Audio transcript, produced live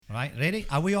Right, ready?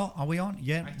 Are we on? Are we on?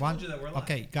 Yeah. I told you that we're live.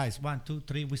 Okay, guys. 1, 2,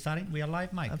 3. We starting? We are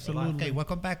live, Mike. Absolutely. Okay,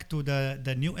 welcome back to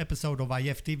the new episode of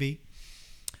IFTV.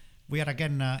 We are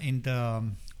again in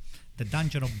the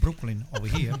dungeon of Brooklyn over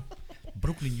here,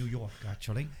 Brooklyn, New York,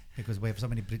 actually, because we have so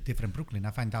many different Brooklyn.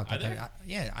 I find out that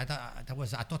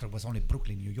I thought it was only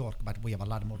Brooklyn, New York, but we have a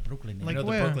lot more Brooklyn. Like You know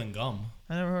where? the Brooklyn Gum.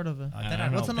 I never heard of it.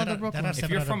 What's another Brooklyn? If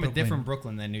you're from a different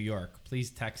Brooklyn than New York, please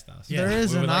text us. Yeah. There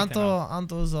is We an would like to know.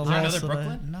 Anto's a Is there lot another today.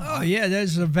 Brooklyn? No. Oh yeah,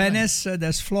 there's Venice,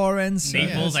 there's Florence,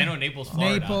 Naples. I know Naples,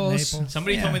 Florida. Naples. Naples.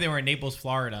 Somebody told me they were in Naples,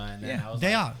 Florida, and then Yeah. I was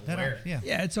They like, are. They where? are. Yeah.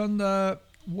 Yeah, it's on the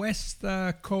west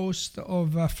coast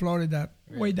of Florida,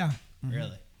 way down.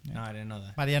 Really? No, I didn't know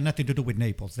that. But it had nothing to do with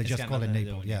Naples. They It's just got call it nothing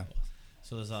to do Naples. with Yeah. Naples.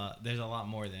 So there's a lot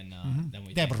more than we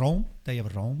They think. have Rome. They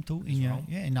have Rome too. There's Rome?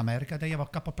 Yeah, in America, they have a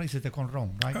couple places they call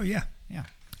Rome, right? Oh yeah, Yeah.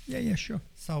 yeah, sure.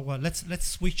 So let's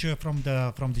switch from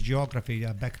the geography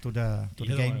back to the You're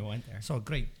the one game. who went there. So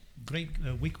great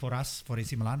week for us for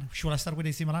AC Milan. Should I start with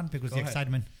AC Milan because Go the ahead.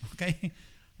 excitement? Okay,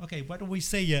 okay. Why don't we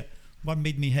say what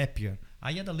made me happier?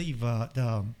 I had to leave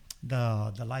the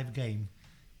live game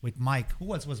with Mike.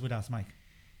 Who else was with us, Mike?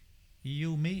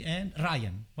 You, me, and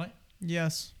Ryan. What?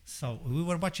 Yes. So we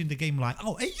were watching the game live.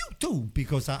 Oh, and you too,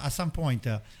 because at some point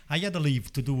I had to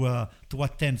leave to do to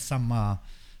attend some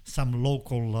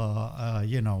local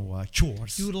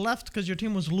chores. You left because your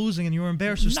team was losing and you were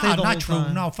embarrassed to stay No, the not whole true.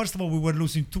 time. No, first of all, we were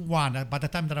losing 2-1. By the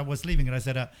time that I was leaving, I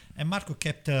said, and Marco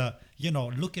kept,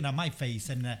 looking at my face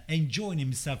and enjoying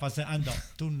himself. I said, Ando,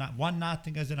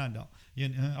 1-0. I said, Ando,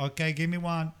 okay, give me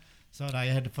one. So I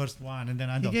had the first one, and then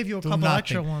Ando, He gave you a 2-0, couple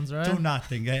extra ones, right?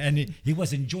 2-0, and he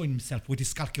was enjoying himself with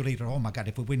his calculator. Oh my God,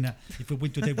 if we win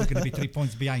today, we're going to be 3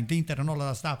 points behind Inter and all of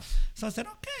that stuff. So I said,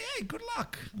 okay, hey, good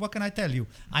luck. What can I tell you?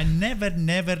 I never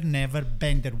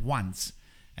bended once.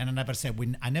 And I never said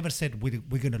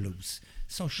we're gonna lose.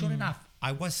 So sure enough,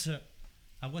 I was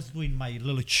doing my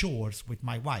little chores with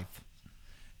my wife,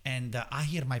 and I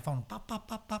hear my phone pop pop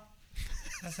pop pop.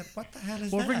 I said, "What the hell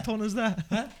is What that?" ringtone is that?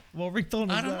 Huh? What ringtone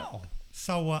is I don't that? know.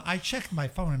 So I checked my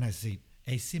phone and I see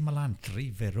AC Milan 3,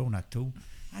 Verona 2.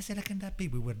 I said, "How can that be?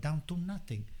 We were down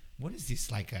 2-0. What is this?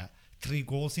 Like 3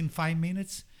 goals in 5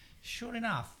 minutes?" Sure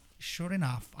enough,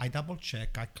 I double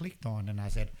checked. I clicked on and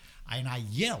I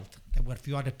yelled. There were a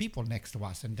few other people next to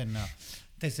us, and then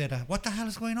they said, "What the hell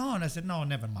is going on?" I said, "No,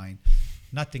 never mind.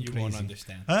 Nothing You crazy." won't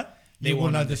understand. Huh? They You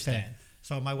won't won't understand.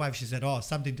 So my wife, she said, "Oh,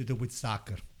 something to do with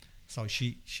soccer." So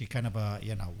she kind of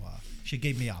she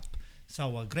gave me up.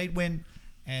 So a great win,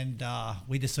 and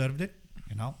we deserved it,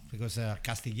 because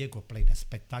Castillejo played a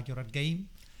spectacular game,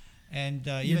 and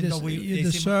even though you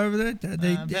deserved it.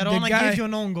 Verona gave you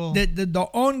an own goal. The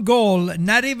own goal,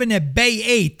 not even a Bay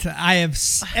 8 I have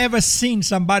ever seen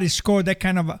somebody score that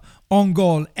kind of own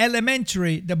goal.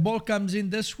 Elementary, the ball comes in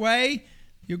this way,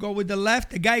 you go with the left,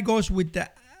 the guy goes with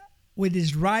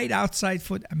his right outside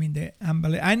foot. I mean,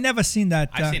 I never seen that.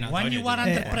 I've seen when Antonio you do are that.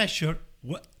 under pressure,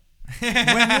 when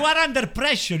you are under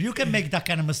pressure, you can make that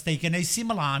kind of mistake. And AC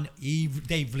Milan,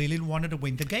 they really wanted to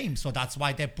win the game, so that's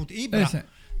why they put Ibra. Listen,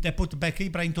 They put back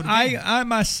Ibra into the game. I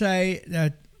must say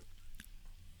that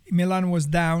Milan was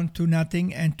down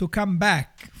 2-0, and to come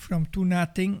back from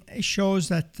 2-0, it shows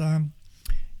that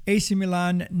AC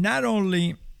Milan not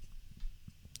only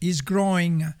is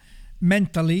growing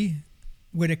mentally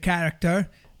with a character,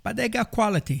 but they got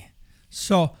quality.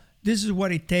 So this is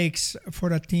what it takes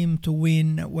for a team to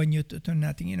win when you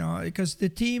 2-0, because the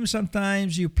team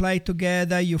sometimes you play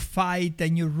together, you fight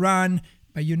and you run,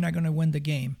 but you're not going to win the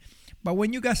game. But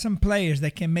when you got some players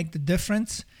that can make the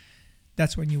difference,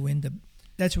 that's when you win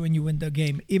the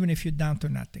game, even if you're down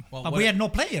 2-0. Well, We had no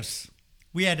players.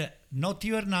 We had no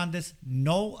Theo Hernandez,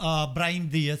 no Brahim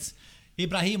Diaz.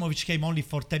 Ibrahimovic came only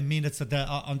for 10 minutes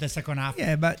on the second half.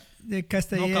 Yeah, but the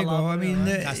Castillejo, Calabria, I mean,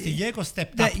 right? Castillejo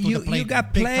stepped up to the plate. you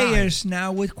got big time. players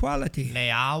now with quality.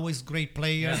 Leao is great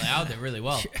player. Yeah, Leao did really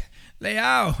well.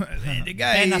 Leao, the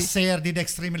guy. Benacer did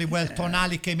extremely well.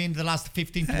 Tonali came in the last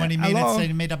 15-20 minutes hello.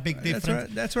 and made a big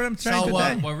difference. That's what I'm trying So, to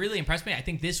tell you. What really impressed me, I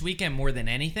think this weekend more than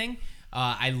anything,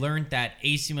 I learned that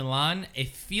AC Milan, it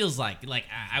feels like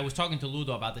I was talking to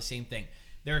Ludo about the same thing.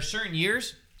 There are certain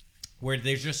years where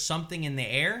there's just something in the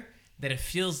air that it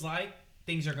feels like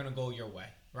things are going to go your way,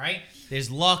 right? There's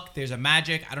luck, there's a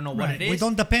magic, I don't know what Right. it is. We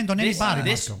don't depend on anybody,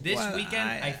 This Marco. Well, weekend,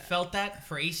 I felt that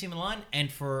for AC Milan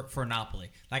and for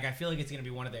Napoli. Like, I feel like it's going to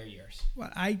be one of their years.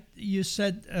 Well, you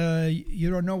said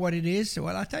you don't know what it is.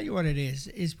 Well, I'll tell you what it is.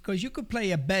 It's because you could play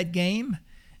a bad game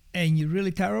and you're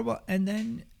really terrible, and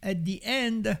then at the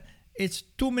end, it's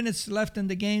 2 minutes left in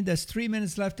the game, there's 3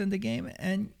 minutes left in the game,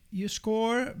 and you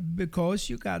score because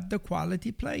you got the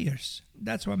quality players.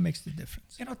 That's what makes the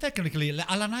difference. Technically,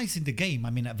 analyzing the game, I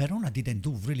mean, Verona didn't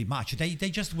do really much. They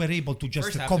just were able to just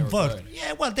First half, they were convert. good.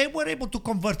 Yeah, well, they were able to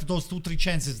convert those 2-3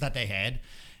 chances that they had.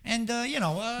 And,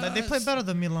 But they played better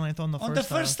than Milan, I thought, in the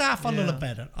first half. on the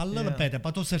first half, a little Yeah. better.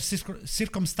 But those are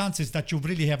circumstances that you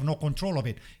really have no control of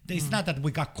it. It's not that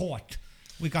we got caught.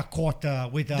 We got caught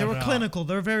with They were clinical.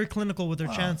 They're very clinical with their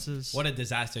chances. What a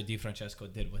disaster Di Francesco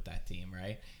did with that team,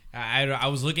 right? I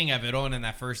was looking at Verona in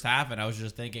that first half, and I was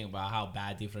just thinking about how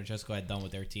bad Di Francesco had done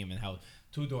with their team and how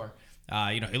Tudor,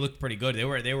 he looked pretty good. They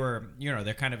were,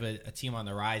 they're kind of a team on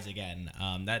the rise again.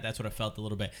 That's what it felt a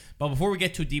little bit. But before we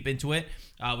get too deep into it,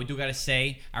 we do got to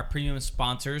say our premium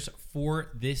sponsors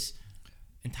for this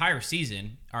entire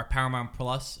season are Paramount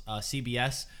Plus,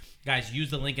 CBS. Guys, use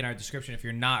the link in our description if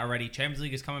you're not already. Champions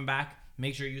League is coming back.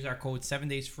 Make sure you use our code 7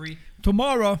 days free.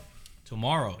 Tomorrow.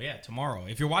 Tomorrow.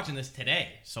 If you're watching this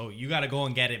today, so you got to go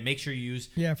and get it. Make sure you use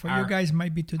For our you guys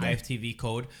might be today. IFTV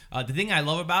code. The thing I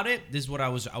love about it, this is what I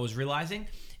was realizing,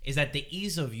 is that the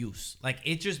ease of use. Like,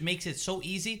 it just makes it so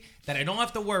easy that I don't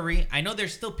have to worry. I know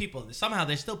there's still people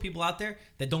out there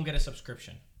that don't get a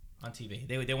subscription on TV.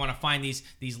 They want to find these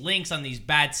links on these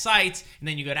bad sites, and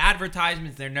then you get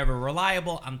advertisements. They're never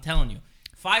reliable. I'm telling you,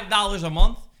 $5 a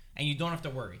month, and you don't have to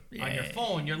worry. On your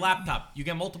phone, your laptop, you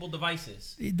get multiple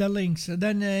devices. The links.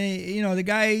 Then the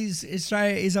guy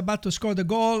is about to score the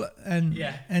goal and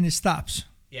it stops.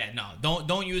 Yeah, no,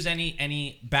 don't use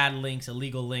any bad links,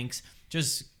 illegal links.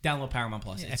 Just download Paramount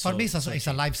Plus. For me, it's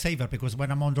a lifesaver because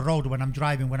when I'm on the road, when I'm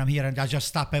driving, when I'm here, and I just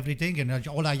stop everything, and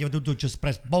all I do is just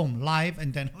press boom live,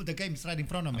 and then the game's right in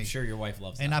front of me. I'm sure your wife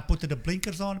loves that. And I put the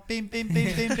blinkers on, bing, bing,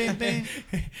 bing, bing, bing, bing.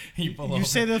 You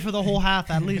say that for the whole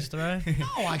half at least, right?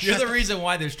 No, You're the reason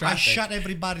why there's traffic. I shut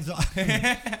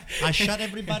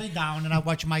everybody down, and I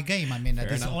watch my game. I mean,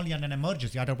 this is only an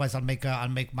emergency. Otherwise, I'll make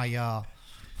my.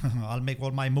 I'll make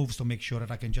all my moves to make sure that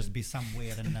I can just be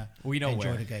somewhere and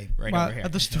enjoy the game. Right over here.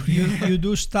 At the studio. You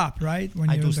do stop, right?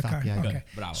 When I you're do in the stop, car. yeah. Okay. Good.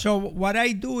 Bravo. So what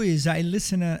I do is I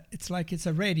listen. It's like it's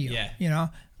a radio. Yeah.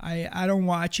 I don't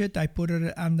watch it. I put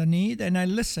it underneath and I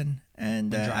listen.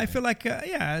 And I feel like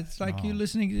it's like you're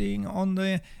listening on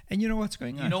the and you know what's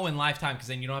going on. You know in live time because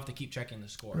then you don't have to keep checking the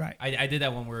score. Right. I did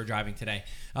that when we were driving today.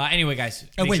 Anyway, guys,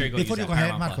 make Wait, sure you go before use you go that ahead,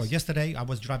 Paramount Marco. Plus. Yesterday I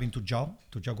was driving to Joe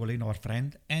Golino, our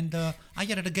friend, and I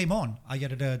had the game on. I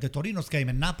had the Torino's game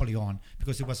and Napoli on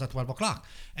because it was at 12 o'clock.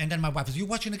 And then my wife was, "You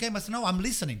watching the game?" I said, "No, I'm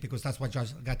listening," because that's what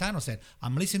Judge Gaetano said.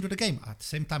 I'm listening to the game. At the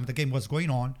same time, the game was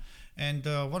going on. And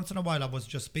once in a while, I was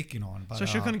just speaking on. But, So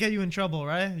she couldn't get you in trouble,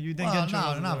 right? You didn't get in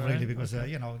trouble. No, not right? really, because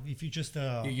if you just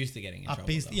You're used to getting in trouble.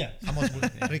 appeased,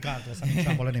 though. regardless, I'm in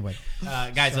trouble anyway.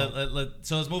 Guys,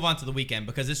 so let's move on to the weekend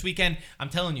because this weekend, I'm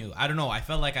telling you, I don't know. I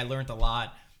felt like I learned a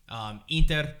lot.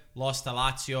 Inter lost to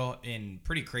Lazio in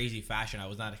pretty crazy fashion. I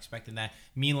was not expecting that.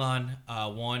 Milan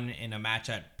won in a match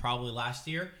that probably last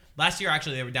year. Last year,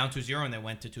 actually, they were down 2-0 and they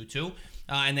went to 2-2.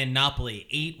 And then Napoli,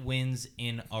 8 wins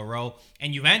in a row.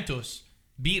 And Juventus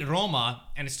beat Roma,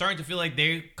 and it's starting to feel like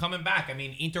they're coming back. I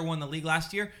mean, Inter won the league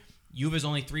last year. Juve is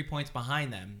only 3 points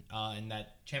behind them in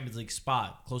that Champions League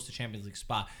spot, close to Champions League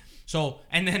spot. So,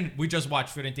 and then we just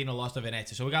watched Fiorentina lost to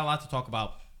Venezia. So we got a lot to talk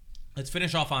about. Let's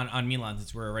finish off on Milan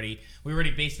since we already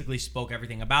basically spoke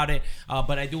everything about it.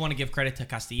 But I do want to give credit to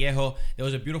Castillejo. There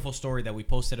was a beautiful story that we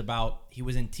posted about. He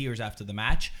was in tears after the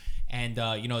match. And,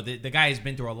 the guy has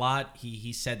been through a lot.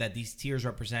 He said that these tears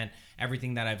represent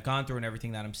everything that I've gone through and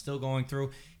everything that I'm still going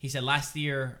through. He said last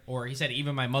year, or he said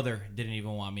even my mother didn't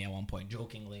even want me at one point,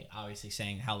 jokingly, obviously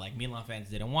saying how like Milan fans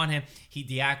didn't want him. He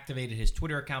deactivated his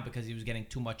Twitter account because he was getting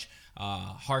too much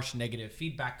harsh negative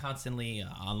feedback constantly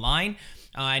online.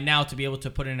 And now to be able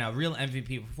to put in a real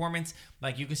MVP performance,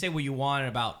 like you can say what you want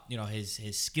about, his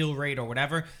skill rate or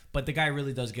whatever, but the guy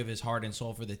really does give his heart and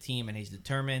soul for the team and he's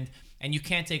determined. And you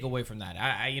can't take away from that.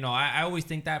 I always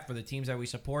think that for the teams that we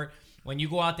support, when you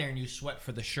go out there and you sweat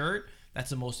for the shirt,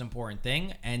 that's the most important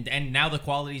thing. And now the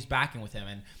quality's backing with him.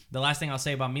 And the last thing I'll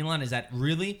say about Milan is that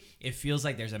really it feels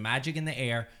like there's a magic in the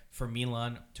air for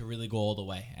Milan to really go all the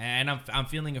way. And I'm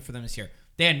feeling it for them this year.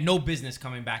 They had no business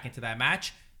coming back into that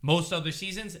match. Most other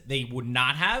seasons they would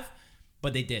not have,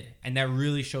 but they did. And that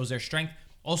really shows their strength.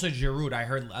 Also Giroud,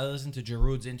 I listened to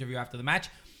Giroud's interview after the match.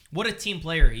 What a team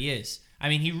player he is. I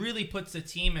mean, he really puts the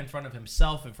team in front of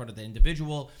himself, in front of the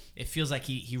individual. It feels like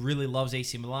he really loves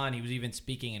AC Milan. He was even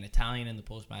speaking in Italian in the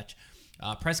post-match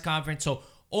press conference. So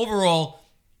overall,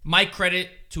 my credit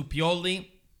to Pioli,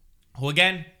 who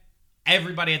again,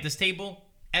 everybody at this table,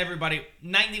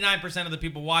 99% of the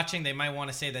people watching, they might want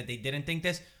to say that they didn't think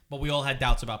this, but we all had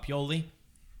doubts about Pioli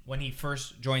when he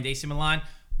first joined AC Milan.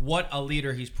 what a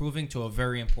leader he's proving to a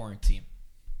very important team.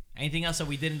 Anything else that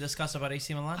we didn't discuss about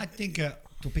AC Milan? I think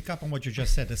to pick up on what you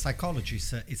just said, the psychology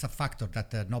is a factor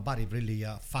that nobody really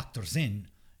factors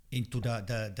into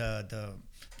the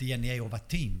DNA of a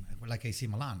team like AC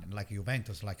Milan, like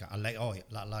Juventus, like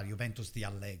la Juventus di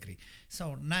Allegri.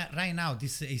 So right now,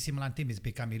 this AC Milan team is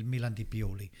becoming Milan di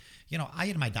Pioli. You know, I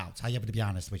had my doubts. I have to be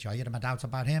honest with you. I had my doubts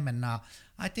about him, and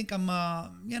I think I'm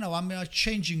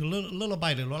changing little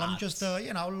by little. I'm just,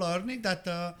 learning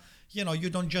that. You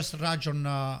don't just rush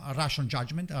on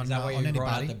judgment on, Is that why on you grow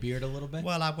out anybody. the beard a little bit?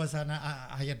 Well,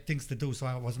 I had things to do, so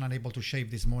I was not able to shave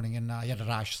this morning, and I had a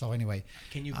rash. So anyway,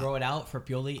 Can you grow it out for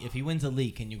Pioli? If he wins a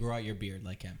league, can you grow out your beard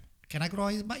like him? can I grow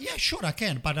it? But yeah, sure I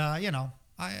can. But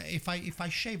if I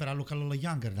shave it, I look a little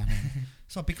younger than him.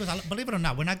 So because believe it or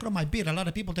not, when I grow my beard, a lot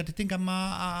of people that think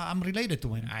I'm related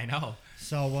to him. I know.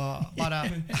 So,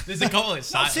 There's a couple of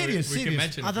sides serious, we can serious.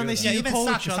 mention. I a thought few they of them. see you even coach.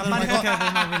 Sacchi, I thought, somebody- okay,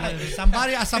 they're not related.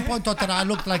 somebody at some point thought that I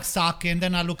looked like Sacchi, and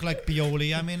then I look like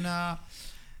Pioli. I mean,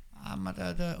 I'm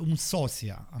un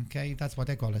sosia. Okay, that's what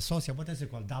they call it. Sosia. What is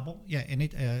it called? Double? Yeah,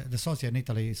 the sosia in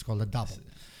Italy is called a double.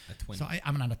 A twin. So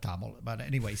I'm not a double, but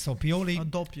anyway. So Pioli, A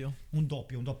doppio. un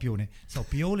doppione. So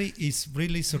Pioli is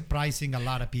really surprising a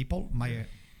lot of people,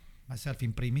 myself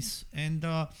in primis. And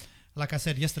like I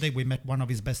said yesterday, we met one of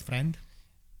his best friend.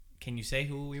 Can you say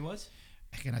who he was?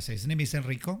 Can I say his name is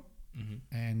Enrico?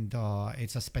 Mm-hmm. And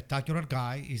it's a spectacular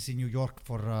guy. He's in New York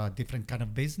for different kind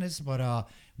of business, but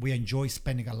we enjoy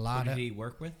spending a Who lot. did he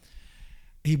work with?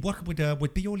 He worked with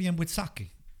Pioli and with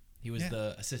Sacchi. He was Yeah.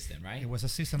 the assistant, right? He was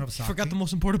assistant of Sacchi. Forgot the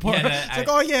most important part. Yeah, It's like,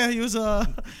 oh yeah, he was Oh,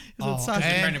 with Sacchi.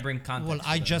 I'm and- trying to bring context. Well,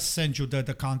 I to the- just sent you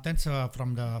the contents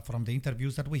from the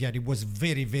interviews that we had. It was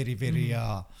very, very, very.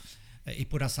 He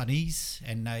put us at ease,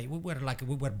 and we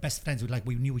were best friends.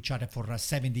 We knew each other for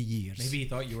 70 years. Maybe he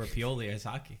thought you were Pioli or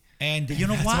Sacchi. And you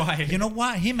know That's what? why. You know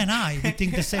what? Him and I, we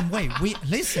think the same way. We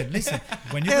listen.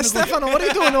 When you're Hey, gonna Stefano, what are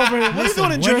you doing over here? What are you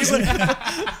doing in Jersey?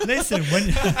 Listen,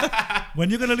 when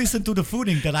you're gonna listen to the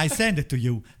footing that I send it to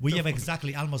you, we have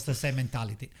exactly almost the same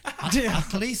mentality.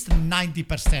 At least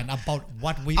 90% about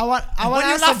what we. I want And to what are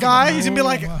you ask the laughing guy. about? He's gonna be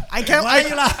like, I can't. Why are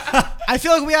you laughing? I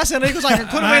feel like we asked Enrico's like, I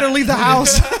couldn't wait to leave the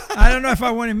house. I don't know if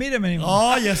I want to meet him anymore.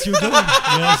 Oh yes, you do.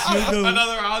 Yes, you do.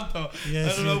 Another Anto.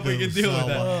 Yes, I don't know you if we do. can deal with So,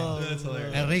 that. That's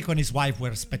hilarious. Enrico and his wife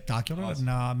were spectacular. Awesome.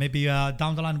 And maybe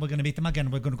down the line we're gonna meet them again.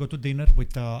 We're gonna go to dinner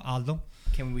with Aldo.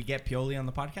 Can we get Pioli on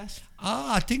the podcast?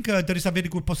 I think there is a very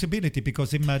good possibility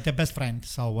because him their best friend.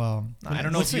 So I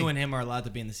don't know we'll if see. you and him are allowed to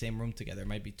be in the same room together. It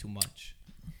might be too much.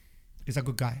 He's a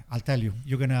good guy. I'll tell you.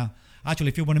 You're gonna actually,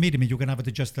 if you want to meet him, you're gonna have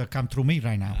to just come through me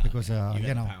right now because got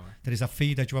you know power. there is a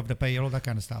fee that you have to pay, all that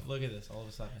kind of stuff. Look at this. All of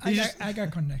a sudden. I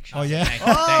got connection. Oh yeah. Thank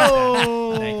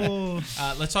you. Thank you.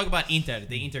 Oh, Let's talk about Inter,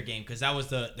 the Inter game, because that was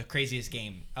the craziest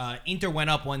game. Inter went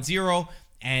up 1-0,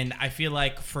 and I feel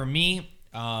like for me,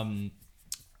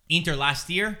 Inter last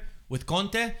year with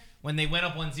Conte, when they went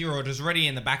up 1-0, it was already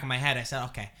in the back of my head. I said,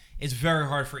 okay, it's very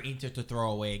hard for Inter to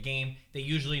throw away a game. They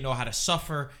usually know how to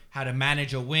suffer, how to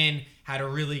manage a win, how to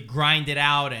really grind it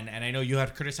out. And I know you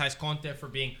have criticized Conte for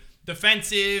being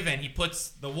defensive and he puts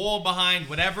the wall behind,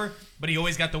 whatever, but he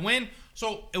always got the win.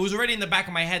 So it was already in the back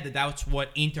of my head that that's what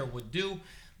Inter would do.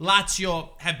 Lazio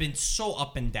have been so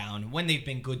up and down. When they've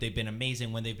been good, they've been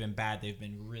amazing. When they've been bad, they've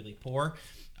been really poor.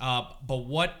 But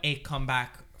what a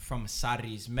comeback from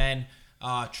Sarri's men.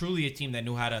 Truly a team that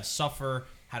knew how to suffer,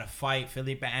 how to fight.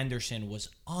 Felipe Anderson was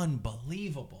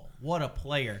unbelievable. What a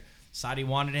player. Sarri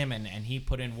wanted him, and he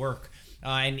put in work.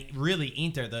 And really,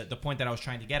 Inter, the point that I was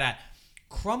trying to get at,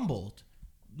 crumbled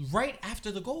right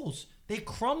after the goals. They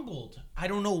crumbled. I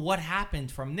don't know what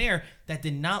happened from there. That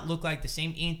did not look like the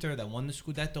same Inter that won the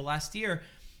Scudetto last year.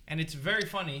 And it's very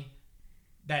funny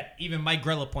that even Mike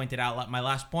Grella pointed out, my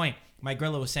last point, Mike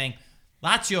Grella was saying,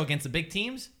 Lazio against the big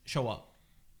teams show up.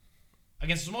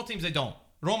 Against the small teams, they don't.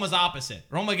 Roma's the opposite.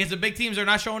 Roma against the big teams, they're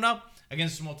not showing up.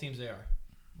 Against the small teams, they are.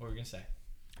 What were you going to say?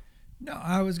 No,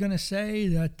 I was going to say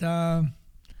that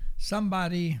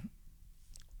somebody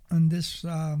on this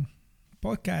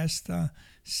podcast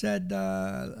said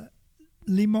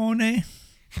Limone.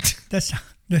 That's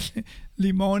the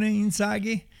Limone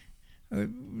Inzaghi.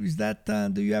 Is that?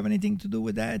 Do you have anything to do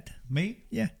with that? Me?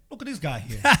 Yeah. Look at this guy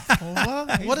here.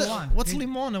 what? the one. What's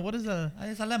limone? What is that?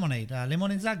 It's a lemonade.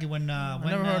 Limone Inzaghi when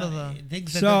never heard of that.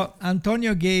 So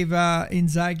Antonio gave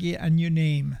Inzaghi a new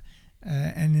name,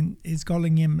 and is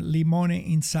calling him Limone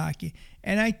Inzaghi.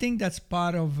 And I think that's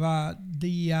part of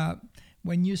the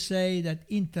when you say that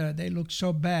Inter they look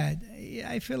so bad.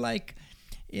 I feel like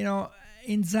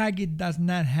Inzaghi does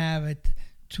not have it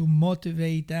to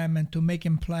motivate them and to make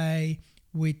him play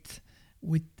with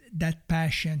that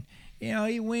passion.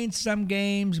 he wins some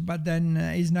games, but then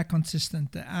he's not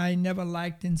consistent. I never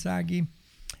liked Inzaghi,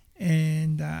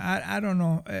 and I don't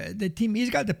know the team.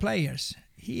 He's got the players.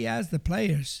 He has the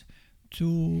players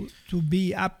to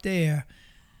be up there,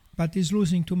 but he's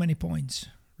losing too many points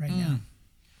right now.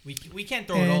 We can't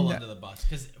throw it all under the bus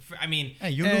because I mean,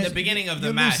 the beginning of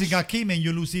the match, you lose Hakim and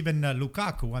you lose even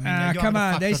Lukaku. I mean, come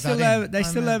on, they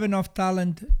still have enough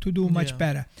talent to do much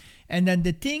better. And then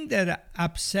the thing that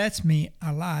upsets me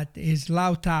a lot is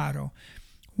Lautaro.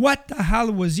 What the hell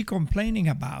was he complaining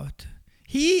about?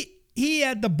 He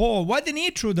had the ball. Why didn't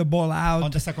he throw the ball out?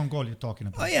 On the second goal you're talking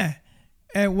about. Oh, yeah.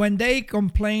 When they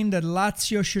complained that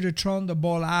Lazio should have thrown the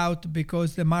ball out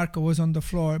because the marker was on the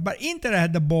floor. But Inter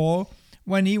had the ball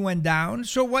when he went down.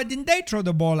 So why didn't they throw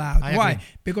the ball out? Why?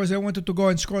 Because they wanted to go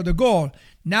and score the goal.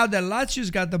 Now that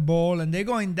Lazio's got the ball and they're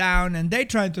going down and they're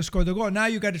trying to score the goal, now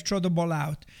you got to throw the ball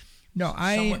out. No,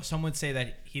 Some would say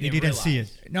that he didn't see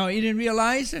it. No, he didn't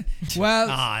realize. Well,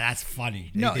 that's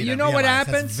funny. No, you know what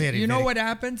happens? What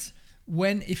happens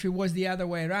if it was the other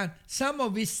way around? Some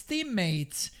of his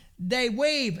teammates, they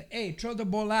wave, "Hey, throw the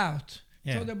ball out."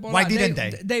 Yeah. Throw the ball Why out. didn't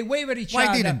they? They wave at each other.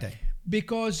 Why didn't they?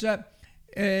 Because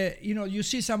you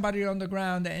see somebody on the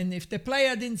ground, and if the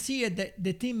player didn't see it,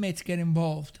 the teammates get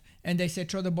involved. And they said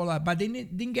throw the ball out. But they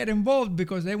didn't get involved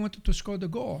because they wanted to score the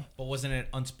goal. But wasn't it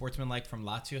unsportsmanlike from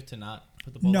Lazio to not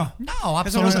put the ball out? No,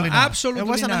 absolutely not. Absolutely it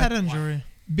wasn't not. a head injury.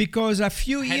 Because a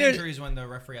few head years... injury is when the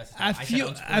referee has to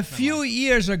a few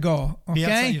years ago, okay?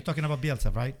 Bielsa, you're talking about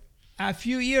Bielsa, right? A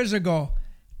few years ago,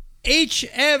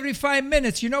 every 5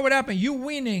 minutes, you know what happened? You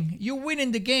winning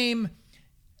the game.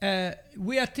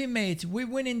 We are teammates. We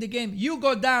winning the game. You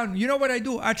go down. You know what I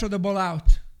do? I throw the ball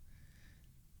out.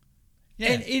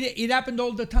 Yeah. And it happened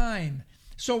all the time.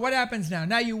 So what happens now?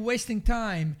 Now you're wasting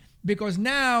time because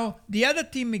now the other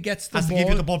team gets the ball. Has to give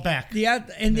you the ball back. They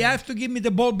have to give me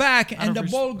the ball back, and the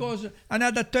ball goes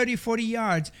another 30, 40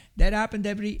 yards. That happened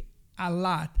a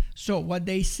lot. So what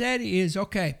they said is,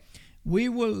 okay, we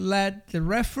will let the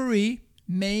referee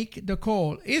make the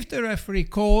call. If the referee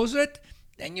calls it,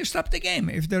 then you stop the game.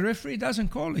 If the referee doesn't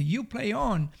call it, you play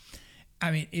on. I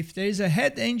mean, if there's a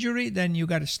head injury, then you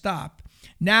got to stop.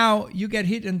 Now you get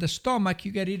hit in the stomach,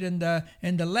 you get hit in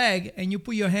the leg, and you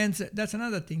put your hands. That's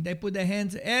another thing. They put their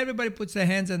hands. Everybody puts their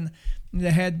hands in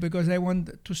the head because they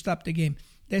want to stop the game.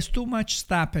 There's too much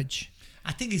stoppage.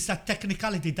 I think it's a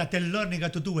technicality that they're learning how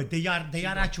to do it. They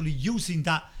are actually using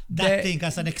that thing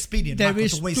as an expedient. There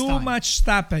is too much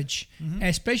stoppage,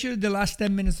 especially the last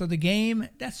 10 minutes of the game.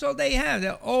 That's all they have.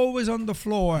 They're always on the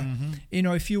floor.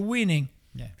 If you're winning.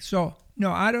 Yeah. So.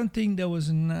 No, I don't think there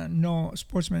was no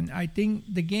sportsman. I think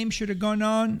the game should have gone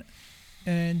on,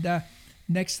 and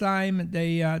next time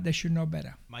they should know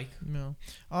better. Mike? No.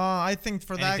 I think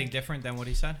for anything different than what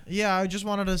he said? Yeah, I just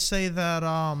wanted to say that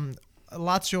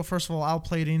Lazio, first of all,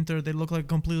 outplayed Inter. They look like a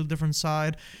completely different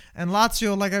side. And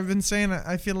Lazio, like I've been saying,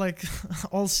 I feel like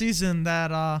all season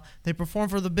that they perform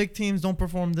for the big teams, don't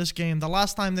perform this game. The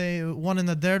last time they won in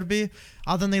the derby,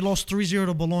 then they lost 3-0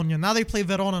 to Bologna. Now they play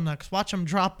Verona next. Watch them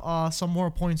drop some more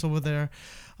points over there.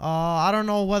 I don't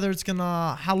know whether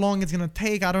how long it's gonna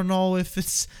take. I don't know if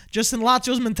it's just in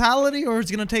Lazio's mentality or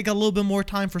it's gonna take a little bit more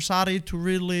time for Sarri to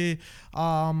really,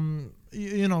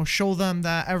 show them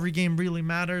that every game really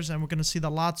matters, and we're gonna see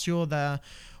the Lazio that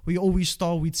we always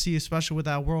thought we'd see, especially with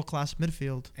that world-class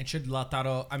midfield. And should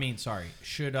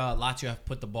Lazio have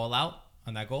put the ball out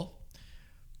on that goal?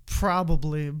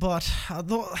 Probably, but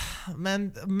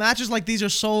man, matches like these are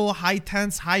so high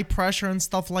tense, high pressure and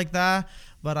stuff like that.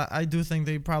 But I do think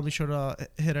they probably should have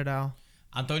hit it out.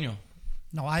 Antonio?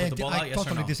 No, I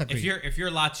totally disagree. If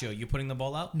you're Lazio, you putting the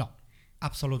ball out? No,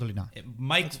 absolutely not.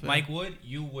 Mike would.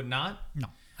 You would not? No.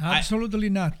 Absolutely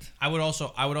not. I would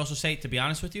also say, to be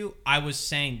honest with you, I was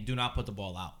saying do not put the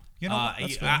ball out.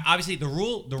 Obviously, the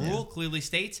rule clearly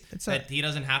states that he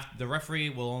doesn't have. The referee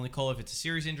will only call if it's a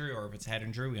serious injury or if it's a head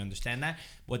injury. We understand that.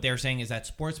 What they're saying is that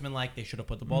sportsmanlike, they should have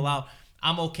put the ball out.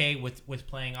 I'm okay with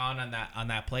playing on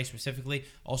that play specifically.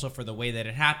 Also for the way that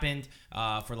it happened,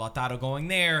 for Lautaro going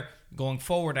there, going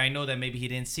forward. I know that maybe he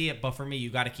didn't see it, but for me,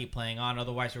 you got to keep playing on.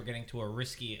 Otherwise, we're getting to a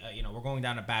risky. We're going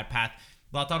down a bad path.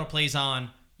 Lautaro plays on.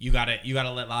 You gotta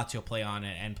let Lazio play on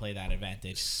it and play that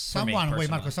advantage.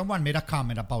 Someone made a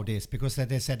comment about this because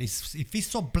they said if it's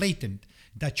so blatant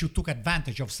that you took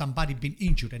advantage of somebody being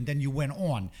injured and then you went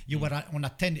on, you were on a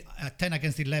 10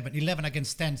 against 11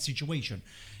 against 10 situation,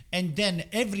 and then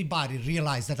everybody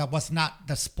realized that was not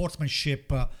the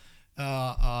sportsmanship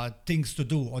things to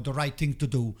do or the right thing to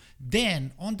do.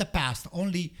 Then on the past,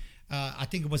 only I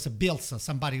think it was a Bielsa,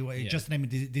 somebody just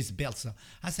named this Bielsa.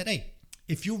 I said, hey,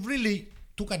 if you really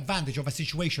took advantage of a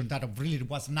situation that really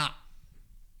was not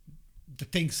the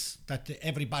things that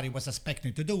everybody was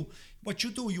expecting to do. What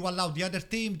you do, you allow the other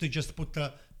team to just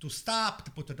to stop,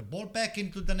 to put the ball back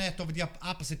into the net of the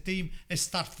opposite team and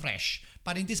start fresh.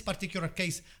 But in this particular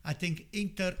case, I think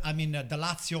the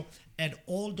Lazio had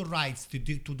all the rights to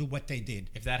do what they did.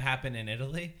 If that happened in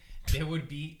Italy, there would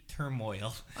be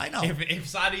turmoil. I know. If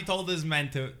Sarri told his men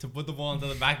to put the ball into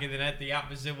the back of the net the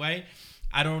opposite way,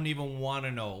 I don't even want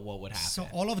to know what would happen. So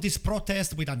all of this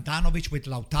protest with Andanovic, with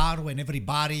Lautaro and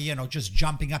everybody, just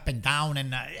jumping up and down,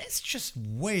 and it's just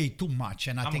way too much.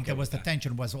 And I think okay the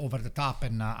tension was over the top,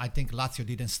 and I think Lazio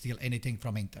didn't steal anything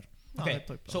from Inter. Okay,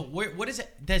 so what is it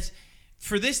that's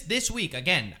for this week?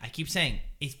 Again, I keep saying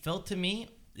it felt to me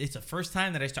it's the first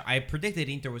time that I predicted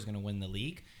Inter was going to win the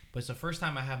league, but it's the first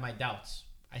time I have my doubts.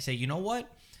 I say, you know what?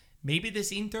 Maybe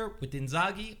this Inter with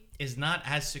Inzaghi is not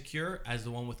as secure as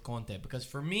the one with Conte, because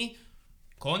for me,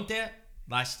 Conte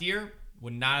last year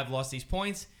would not have lost these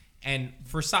points. And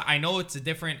I know it's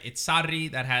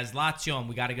Sarri that has Lazio, and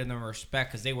we got to give them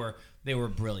respect because they were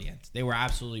brilliant. They were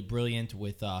absolutely brilliant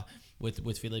with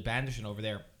Felipe Anderson over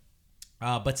there.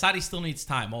 But Sarri still needs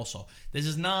time also. This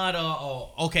is not,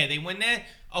 okay, they win that.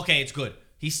 Okay, it's good.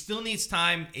 He still needs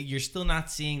time. You're still not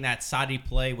seeing that Sarri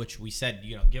play, which we said,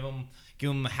 give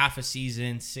him half a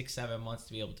season, 6-7 months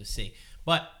to be able to see.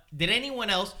 But did anyone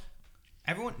else,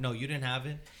 no, you didn't have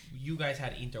it. You guys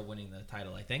had Inter winning the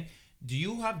title, I think. Do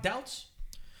you have doubts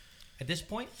at this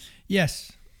point?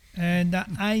 Yes. And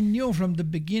I knew from the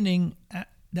beginning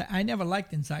that I never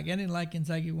liked Inzaghi. I didn't like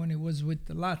Inzaghi when he was with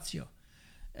Lazio.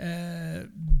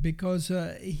 Because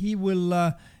he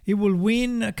will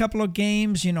win a couple of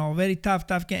games, very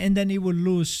tough game, and then he will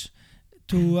lose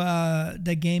to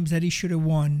the games that he should have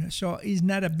won. So he's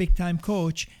not a big time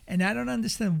coach, and I don't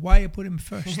understand why I put him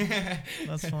first.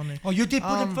 That's funny. Oh, you did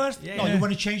put him first? Yeah, no, yeah. You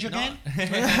want to change again?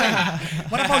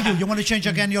 What about you? You want to change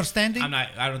again your standing?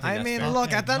 I don't think that's fair. Look,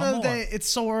 Okay, at the end no of the day, it's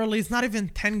so early. It's not even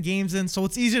 10 games in, so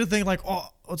it's easier to think like, oh,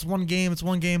 it's one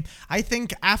game. I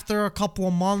think after a couple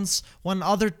of months, when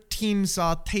other teams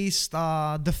taste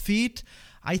defeat,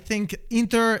 I think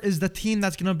Inter is the team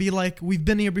that's going to be like, we've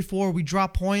been here before, we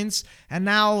drop points, and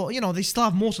now, they still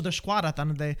have most of their squad at the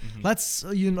end of the day. Mm-hmm. Let's,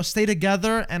 stay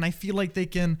together, and I feel like they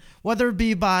can, whether it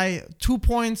be by 2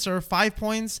 points or 5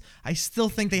 points, I still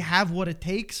think they have what it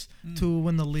takes to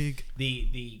win the league.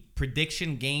 The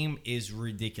prediction game is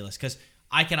ridiculous, because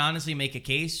I can honestly make a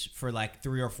case for like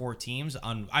 3 or 4 teams.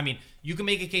 You can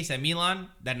make a case that Milan,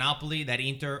 that Napoli, that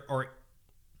Inter, or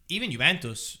even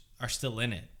Juventus are still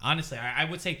in it. Honestly, I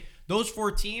would say those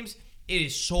 4 teams, it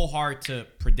is so hard to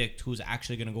predict who's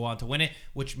actually going to go on to win it,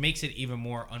 which makes it even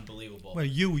more unbelievable. Well,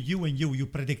 you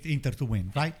predict Inter to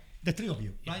win, right? The 3 of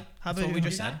you, right? How That's about what we you?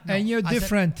 just said. No, And you're I said-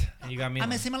 different. And you got me.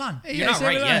 I'm AC Milan. You're not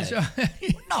right yet.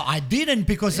 No, I didn't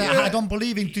because I don't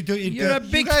believe into You're a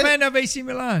big fan of AC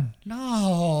Milan.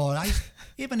 No,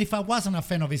 even if I wasn't a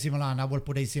fan of AC Milan, I would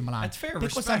put AC Milan. That's fair,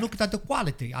 Because respect. I looked at the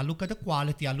quality. I look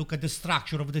at the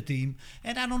structure of the team,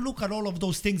 and I don't look at all of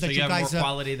those things So that you have guys more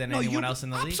quality than anyone else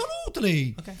in the league?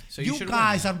 Absolutely. Okay, so you you should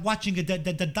guys win are watching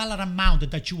the dollar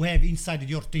amount that you have inside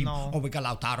your team. No. Oh, we got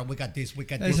Lautaro, we got this, we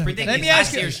got this. Listen, we got Predicting Let me this. ask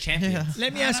last you- year's champions.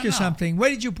 Let me I ask don't you know. something. Where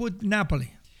did you put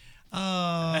Napoli?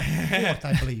 Fourth,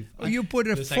 I believe. You put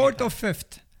it The second 4th time. or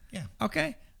 5th? Yeah.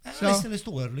 Okay. So, Listen, it's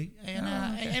too early, and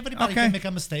everybody Okay. can make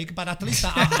a mistake, but at least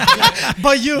I,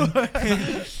 But you.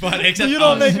 But except You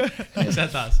don't us.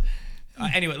 Except us.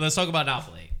 Anyway, let's talk about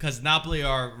Napoli, because Napoli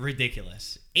are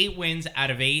ridiculous. 8 wins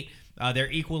out of 8. They're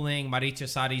equaling Maurizio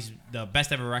Sarri's the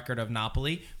best ever record of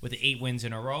Napoli with 8 wins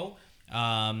in a row,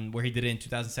 where he did it in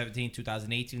 2017,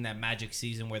 2018, that magic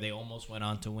season where they almost went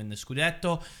on to win the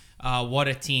Scudetto. What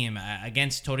a team.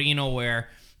 Against Torino, where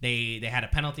they had a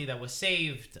penalty that was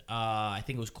saved. I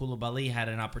think it was Koulibaly had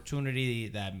an opportunity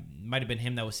that might have been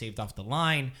him that was saved off the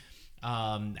line.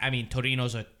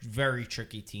 Torino's a very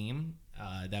tricky team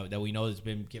that we know has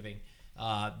been giving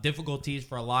difficulties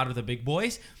for a lot of the big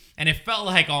boys. And it felt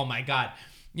like, oh my God.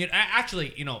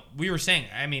 We were saying,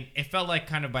 it felt like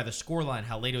kind of by the scoreline,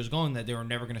 how late it was going, that they were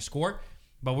never going to score.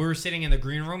 But we were sitting in the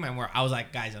green room, and I was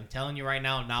like, guys, I'm telling you right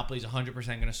now, Napoli's 100%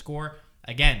 going to score.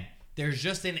 Again, there's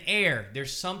just an air.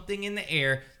 There's something in the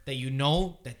air that you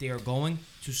know that they are going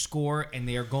to score and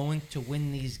they are going to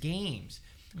win these games.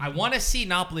 I want to see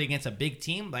Napoli against a big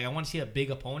team. Like, I want to see a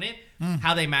big opponent,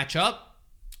 how they match up.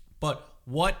 But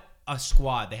what a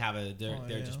squad they have at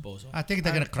their disposal. I think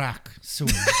they're gonna crack soon.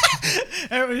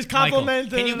 Everybody's Michael,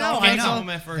 complimenting. can you No, can I you know.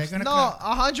 compliment They're first? gonna No,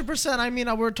 crack. 100%. I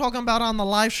mean, we're talking about on the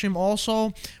live stream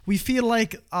also. We feel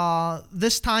like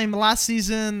this time last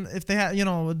season, if they had,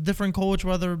 a different coach,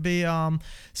 whether it be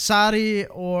Sarri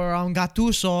or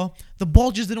Gattuso, the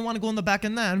ball just didn't want to go in the back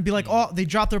of the net and be like, oh, they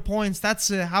dropped their points. That's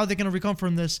it. How are they going to recover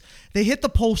from this? They hit the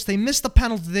post. They missed the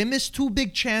penalty. They missed 2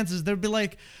 big chances. They'd be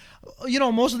like,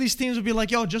 most of these teams would be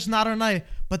like, yo, just not our night.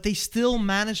 But they still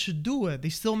managed to do it. They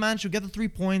still managed to get the 3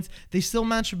 points. They still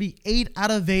managed to be 8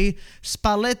 out of 8.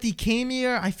 Spalletti came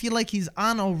here. I feel like he's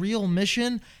on a real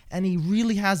mission, and he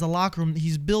really has a locker room.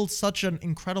 He's built such an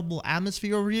incredible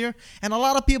atmosphere over here. And a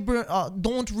lot of people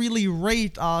don't really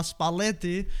rate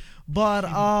Spalletti, but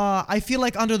I feel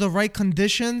like under the right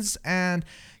conditions, and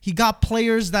he got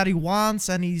players that he wants,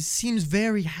 and he seems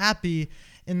very happy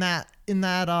in that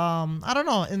I don't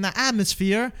know, in the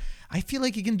atmosphere. I feel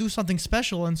like he can do something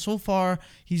special, and so far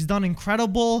he's done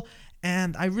incredible.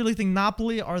 And I really think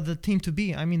Napoli are the team to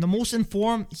beat. I mean, the most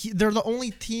informed. They're the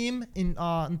only team in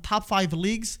top 5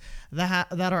 leagues that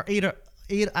are 8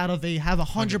 out of 8 have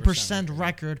 100%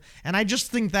 record, and I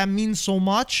just think that means so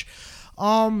much.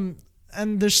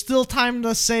 And there's still time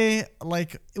to say,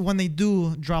 like, when they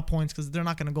do drop points, because they're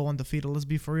not going to go undefeated. Let's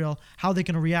be for real. How they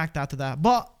can react after that.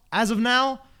 But as of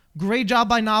now, great job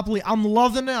by Napoli. I'm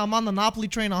loving it. I'm on the Napoli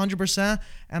train 100%,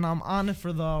 and I'm on it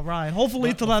for the ride.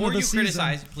 Hopefully to the end of the season. Before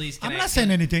you criticize, please. I'm not saying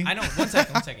anything. I know. One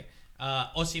second.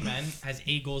 Osimhen has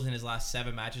 8 goals in his last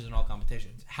 7 matches in all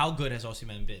competitions. How good has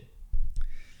Osimhen been?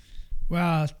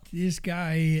 Well, this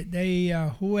guy,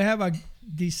 whoever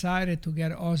decided to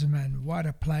get Osimhen, what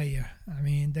a player! I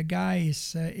mean, the guy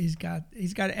he's got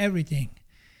everything.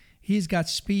 He's got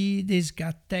speed. He's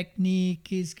got technique.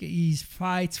 He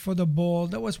fights for the ball.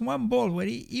 There was one ball where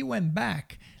he went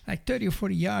back like 30 or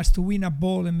 40 yards to win a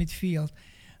ball in midfield.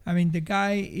 I mean, the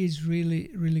guy is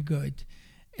really, really good.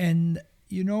 And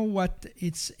you know what?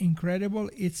 It's incredible.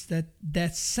 It's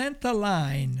that center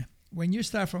line, when you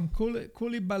start from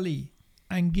Koulibaly,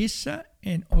 Anguissa,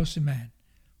 and Osimhen.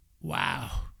 Wow.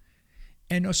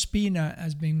 And Ospina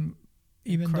has been,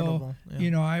 even Incredible, though,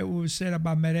 yeah. I always said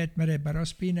about Meret, but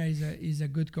Ospina is a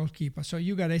good goalkeeper. So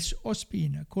you got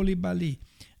Ospina, Koulibaly,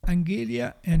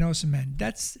 Anguilla, and Osimhen.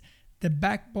 That's the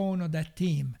backbone of that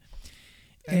team.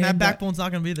 And that backbone's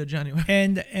not going to be there, January.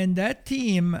 And that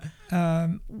team,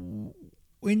 in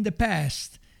the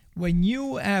past, when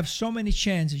you have so many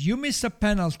chances, you miss a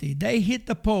penalty, they hit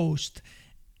the post,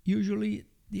 usually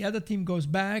the other team goes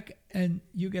back and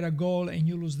you get a goal and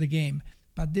you lose the game.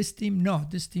 But this team, no.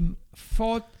 This team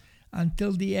fought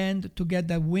until the end to get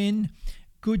that win.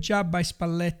 Good job by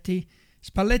Spalletti.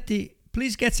 Spalletti,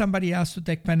 please get somebody else to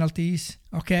take penalties,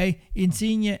 okay?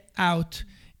 Insigne out.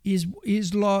 He's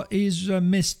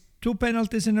missed 2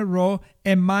 penalties in a row.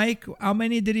 And Mike, how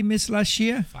many did he miss last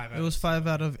year? 5 It was 5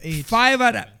 out of 8. 5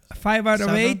 out of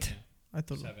Seven? 8? I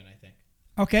thought 7, I think.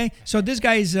 Okay, so this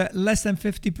guy is less than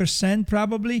 50%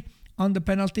 probably on the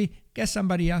penalty. Get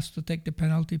somebody else to take the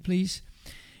penalty, please.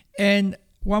 And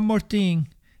one more thing,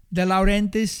 De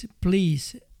Laurentiis,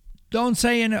 please don't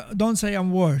say a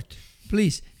word.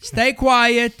 Please stay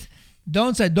quiet.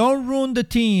 Don't ruin the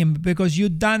team, because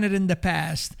you've done it in the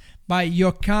past by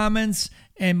your comments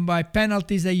and by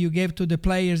penalties that you gave to the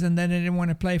players, and then they didn't want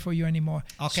to play for you anymore.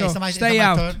 Okay, so stay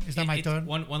out. Is that my turn?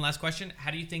 One last question.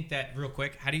 How do you think that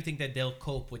they'll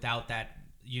cope without that?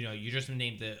 You just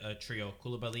named the trio: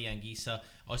 Koulibaly, Anguissa,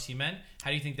 Osimhen.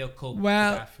 How do you think they'll cope with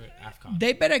AFCON?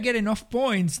 They better get enough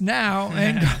points now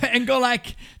and go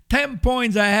like 10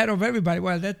 points ahead of everybody.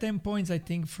 Well, that 10 points, I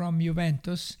think, from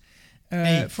Juventus.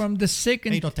 8. From the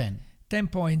second... 8 or 10. 10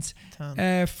 points.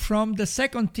 10. From the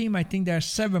second team, I think there are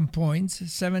 7 points,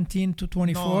 17 to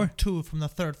 24. No, 2 from the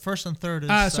third. First and third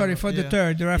is... Sorry, for the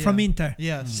third. They are from Inter.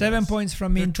 Yes. 7 points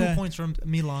from There are Inter. 2 points from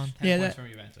Milan. 10 Yeah, points from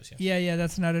Juventus. Yeah,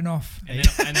 that's not enough. And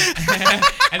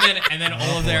then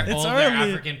all of their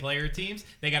early. African player teams,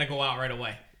 they got to go out right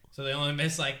away. So they only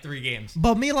miss like 3 games.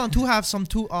 But Milan too have some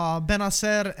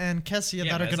Benacer and Kessie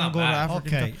that are that's going to not go to bad.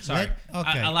 African Okay. Cup. Sorry.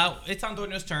 Okay. It's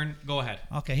Antonio's turn. Go ahead.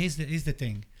 Okay, here's the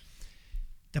thing.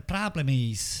 The problem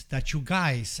is that you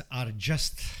guys are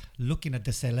just looking at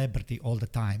the celebrity all the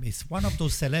time. It's one of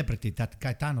those celebrities that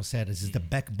Gaetano said is the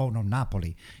backbone of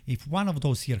Napoli. If one of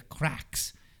those here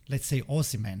cracks, let's say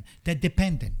Osimhen, they're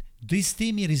dependent. This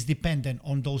team here is dependent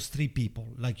on those 3 people,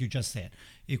 like you just said.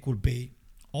 It could be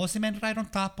Osimhen right on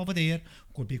top over there,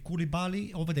 could be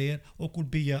Koulibaly over there, or could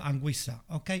be Anguissa,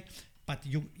 okay? But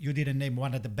you didn't name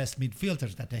one of the best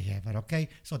midfielders that they have, okay?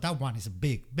 So that one is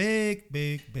big.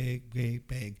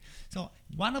 So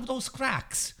one of those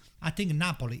cracks, I think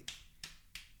Napoli,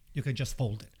 you can just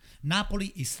fold it.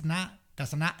 Napoli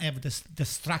does not have the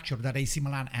structure that AC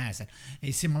Milan has.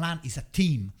 AC Milan is a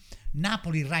team.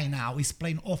 Napoli right now is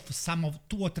playing off some of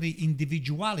 2 or 3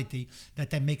 individuality that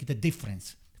they make the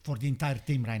difference for the entire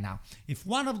team right now. If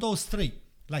one of those 3,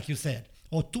 like you said,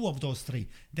 or 2 of those 3,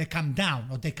 they come down,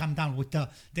 or they come down with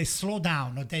they slow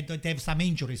down, or they have some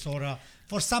injuries, or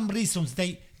for some reasons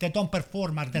they don't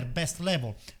perform at their best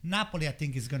level, Napoli, I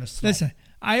think, is going to slow. Listen,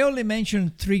 I only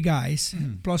mentioned 3 guys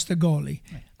plus the goalie.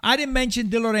 I didn't mention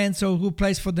Di Lorenzo, who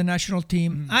plays for the national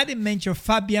team. I didn't mention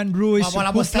Fabian Ruiz, Well,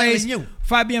 I was telling you.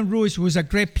 Fabian Ruiz, who's a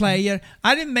great player.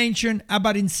 I didn't mention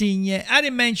about Insigne. I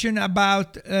didn't mention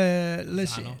about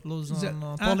Lozano,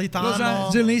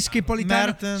 Politano, Zelinski, Politano.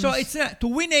 Mertens. So it's not, to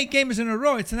win 8 games in a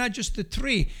row. It's not just the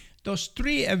 3. Those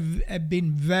 3 have been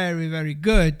very, very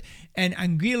good. And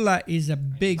Anguilla is a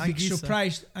big Anguissa.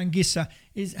 surprise. Anguissa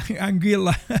is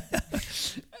Anguilla.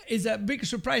 Is a big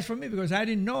surprise for me because I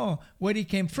didn't know where he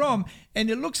came from. And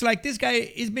it looks like this guy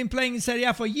has been playing in Serie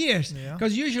A for years. Yeah.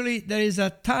 Because usually there is a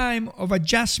time of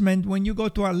adjustment when you go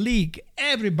to a league.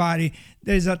 Everybody,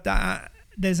 there's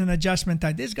an adjustment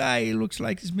time. This guy looks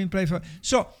like he's been playing for...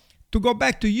 So, to go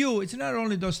back to you, it's not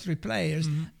only those 3 players.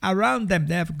 Around them,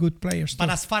 they have good players too.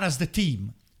 But as far as the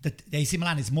team, the AC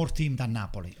Milan is more team than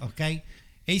Napoli, okay?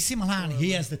 AC Milan,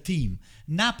 he has the team.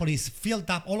 Napoli is filled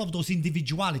up all of those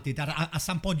individuality that at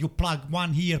some point you plug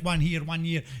one here, one here, one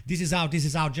here. This is out,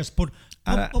 just put...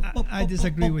 I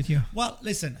disagree with you. Well,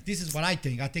 listen, this is what I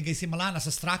think. I think AC Milan as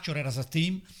a structure and as a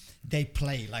team, they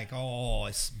play like,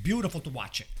 it's beautiful to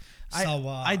watch it.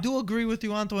 I do agree with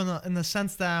you, Anto, in the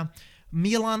sense that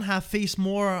Milan have faced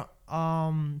more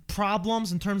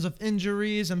problems in terms of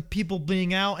injuries and people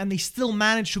being out, and they still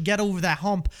managed to get over that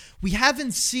hump. We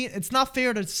haven't seen, it's not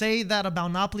fair to say that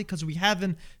about Napoli because we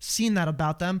haven't seen that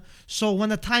about them. So when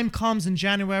the time comes in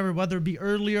January, whether it be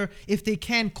earlier, if they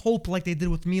can cope like they did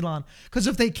with Milan, because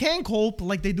if they can cope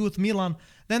like they do with Milan,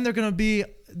 then they're gonna be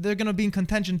in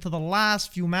contention to the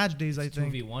last few match days, I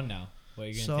think. 2v1 now. What,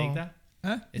 you're So- gonna take that?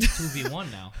 Huh? It's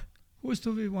 2v1 now. Who's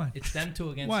 2v1? It's them 2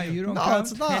 against Why? you. You don't No,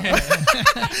 count? it's not. I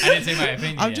didn't say my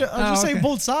opinion I'm yet. just saying okay.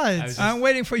 both sides. I'm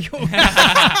waiting for you. No,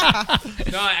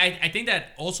 I think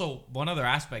that also one other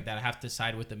aspect that I have to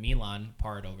side with the Milan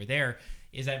part over there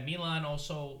is that Milan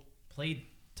also played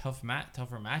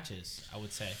tougher matches, I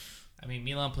would say. I mean,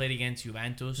 Milan played against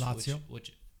Juventus, Lazio.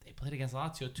 which they played against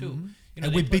Lazio too. You know, And they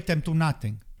we beat them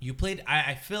 2-0. You played.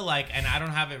 I feel like, and I don't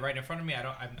have it right in front of me.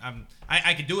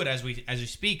 I could do it as we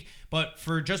speak. But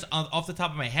for just off the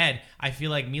top of my head, I feel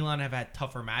like Milan have had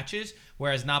tougher matches,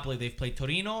 whereas Napoli, they've played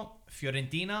Torino,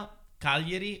 Fiorentina,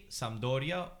 Cagliari,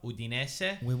 Sampdoria,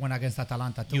 Udinese, We won against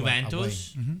Atalanta too.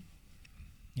 Juventus, away.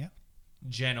 Yeah.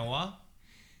 Genoa,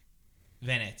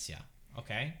 Venezia.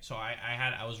 Okay, so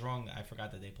I was wrong. I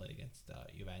forgot that they played against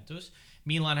Juventus.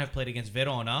 Milan have played against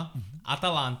Verona,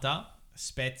 Atalanta,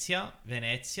 Spezia,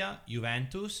 Venezia,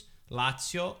 Juventus,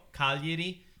 Lazio,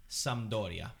 Cagliari,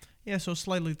 Sampdoria. Yeah, so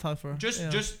slightly tougher.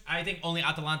 Just I think only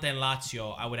Atalanta and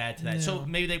Lazio I would add to that. So Yeah.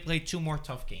 maybe they played 2 more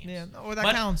tough games. Yeah, no,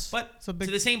 that counts. But It's a big-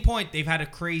 to the same point, they've had a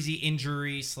crazy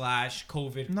injury /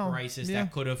 COVID crisis yeah.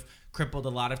 that could have crippled a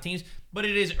lot of teams. But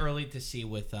it is early to see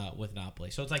with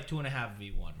Napoli. So it's like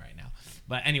 2.5v1 right now.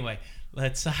 But anyway,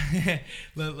 let's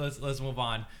let's move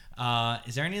on.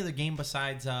 Is there any other game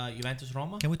besides Juventus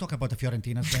Roma? Can we talk about the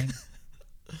Fiorentina's game?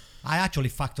 I actually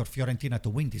factored Fiorentina to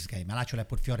win this game. And actually I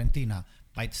put Fiorentina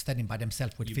by standing by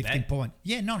themselves with You 15 bet? points.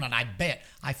 Yeah, no, I bet.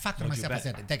 I factored What'd you myself. I bet?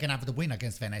 said they can have the win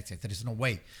against Venezia. There is no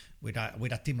way with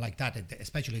a team like that,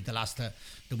 especially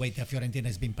the way the Fiorentina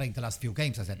has been playing the last few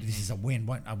games. I said this is a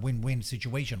win-win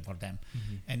situation for them.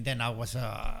 And then I was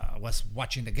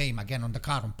watching the game again on the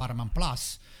car on Paramount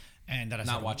Plus, and I Not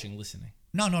said, watching, listening.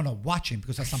 No, watching,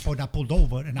 because at some point I pulled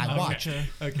over and I watched.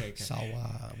 Okay. So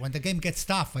when the game gets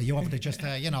tough, you have to just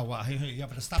you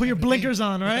have to stop. Put your everything, blinkers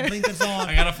on, put right? the blinkers on.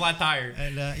 I got a flat tire.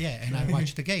 And and I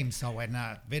watched the game. So and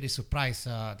very surprised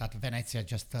that Venezia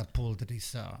just pulled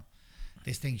this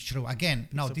thing through again.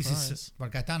 No, this is Surprise.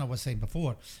 what Gaetano was saying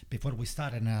before we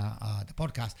started the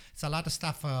podcast. It's a lot of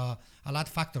stuff, a lot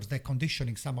of factors that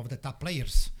conditioning some of the top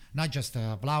players. Not just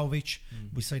Vlahovic.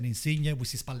 We saw Insigne. We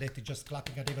see Spalletti just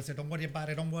clapping at him and say, "Don't worry about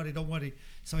it. Don't worry."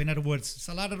 So in other words, it's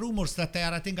a lot of rumors that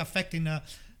are, I think, affecting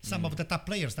some of the top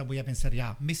players that we have in Serie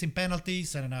A. Missing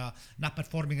penalties and not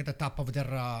performing at the top of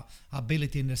their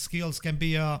ability and their skills can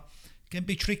be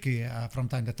tricky from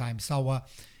time to time. So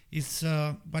it's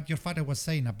what your father was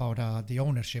saying about the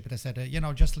ownership. They said,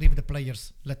 just leave the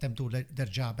players, let them do their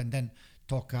job, and then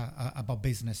talk about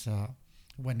business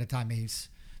when the time is.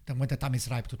 Then when the time is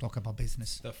ripe to talk about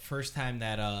business. The first time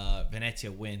that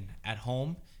Venezia win at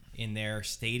home in their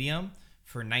stadium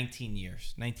for 19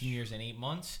 years. 19 years and 8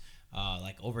 months,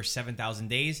 like over 7,000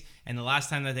 days. And the last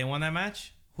time that they won that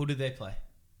match, who did they play?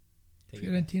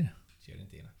 Fiorentina.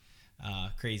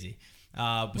 Crazy.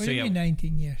 What do you mean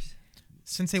 19 years?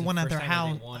 Since they won at their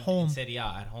home. Serie A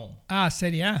at home.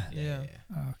 Serie A. Yeah.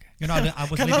 Oh, okay. You know, I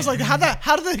was. I was like,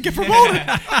 how did they get promoted?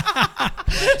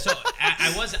 So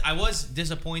I was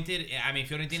disappointed. I mean,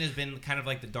 Fiorentina has been kind of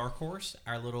like the dark horse,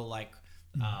 our little like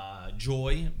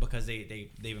joy, because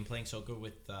they've been playing so good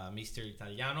with Mister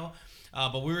Italiano.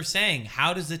 But we were saying,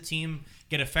 how does the team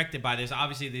get affected by this?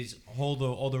 Obviously, these all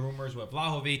the rumors with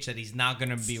Vlahovic that he's not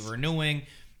going to be renewing.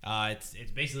 It's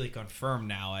basically confirmed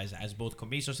now, as both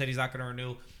Commisso said he's not going to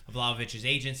renew. Vlahovic's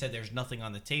agent said there's nothing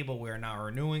on the table. We are not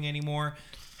renewing anymore.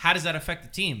 How does that affect the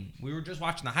team? We were just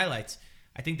watching the highlights.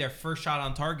 I think their first shot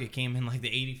on target came in like the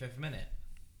 85th minute.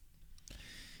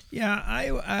 Yeah,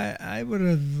 I would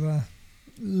have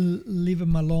leave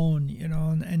him alone, you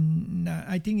know, and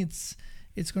I think it's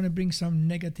going to bring some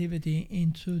negativity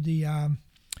into the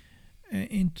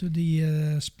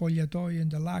spogliatoio, in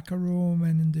the locker room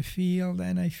and in the field.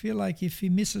 And I feel like if he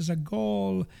misses a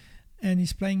goal and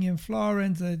he's playing in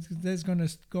Florence, that's going to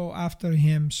go after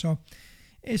him. So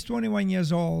he's 21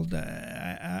 years old.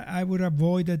 I would have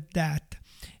avoided that.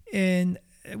 And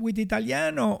with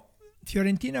Italiano,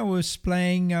 Fiorentina was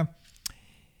playing...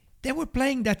 they were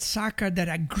playing that soccer, that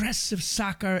aggressive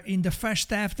soccer in the first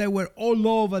half. They were all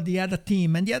over the other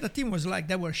team. And the other team was like,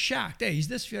 they were shocked. Hey, is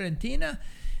this Fiorentina?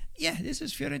 Yeah, this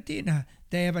is Fiorentina.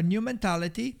 They have a new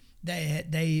mentality.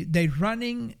 They're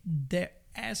running their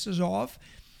asses off.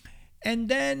 And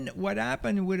then what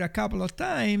happened with a couple of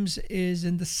times is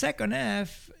in the second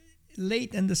half,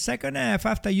 late in the second half,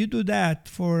 after you do that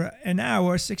for an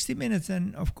hour, 60 minutes,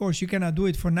 and of course you cannot do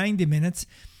it for 90 minutes.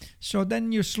 So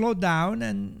then you slow down,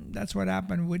 and that's what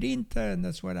happened with Inter, and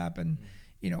that's what happened,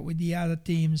 with the other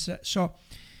teams. So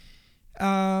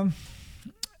I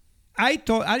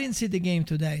didn't see the game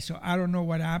today, so I don't know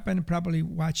what happened. Probably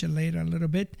watch it later a little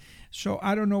bit. So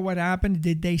I don't know what happened.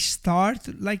 Did they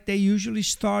start like they usually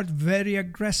start, very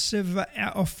aggressive,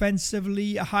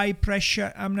 offensively, high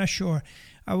pressure? I'm not sure.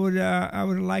 I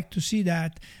would like to see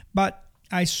that. But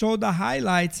I saw the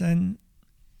highlights, and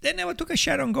they never took a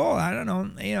shot on goal. I don't know.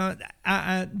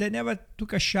 They never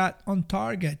took a shot on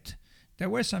target. There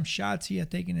were some shots here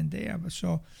taken in there.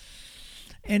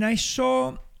 And I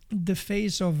saw the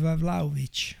face of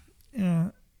Vlahovic.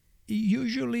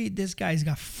 Usually this guy's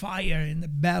got fire in the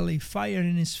belly, fire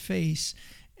in his face.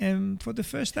 And for the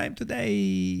first time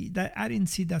today, that I didn't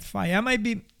see that fire. I might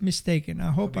be mistaken.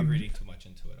 I hope I'm reading too much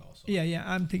into it also. Yeah,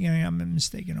 I'm thinking I'm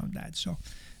mistaken on that. So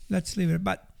let's leave it.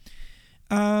 But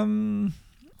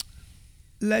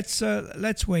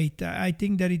let's wait. I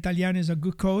think that Italiano is a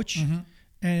good coach,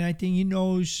 and I think he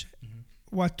knows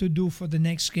what to do for the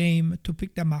next game to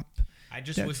pick them up. I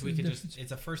just wish we could it's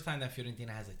the first time that Fiorentina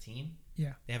has a team.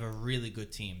 Yeah. They have a really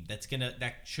good team that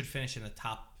should finish in the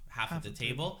top half of the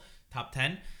table, top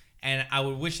 10. And I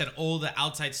would wish that all the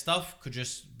outside stuff could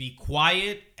just be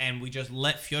quiet and we just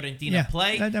let Fiorentina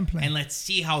play. Let them play. And let's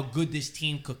see how good this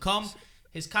team could come.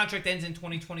 His contract ends in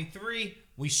 2023.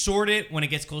 We sort it when it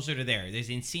gets closer to there. There's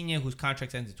Insigne, whose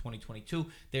contract ends in 2022.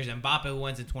 There's Mbappe, who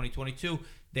ends in 2022.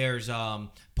 There's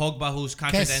Pogba, whose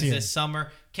contract ends this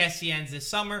summer. Kessie ends this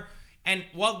summer. And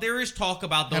while there is talk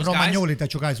about those guys... And Romagnoli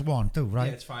that you guys want too, right?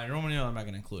 Yeah, it's fine. Romagnoli I'm not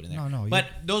going to include in there. No. But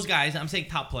those guys, I'm saying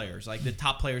top players, like the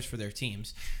top players for their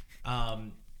teams. I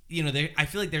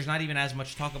feel like there's not even as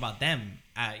much talk about them,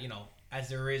 as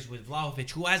there is with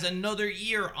Vlahovic, who has another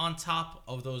year on top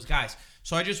of those guys.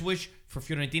 So I just wish, for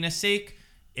Fiorentina's sake,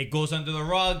 it goes under the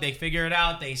rug. They figure it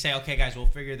out. They say, okay, guys, we'll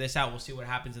figure this out. We'll see what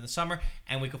happens in the summer.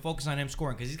 And we can focus on him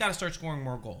scoring because he's got to start scoring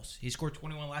more goals. He scored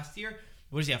 21 last year.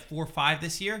 What does he have? 4 or 5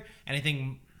 this year? And I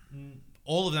think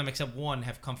all of them except one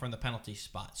have come from the penalty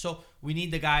spot. So we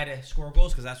need the guy to score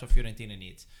goals because that's what Fiorentina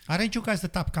needs. Aren't you guys the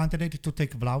top candidate to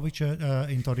take Vlahovic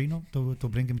in Torino, to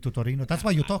bring him to Torino? That's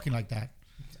why you're talking like that.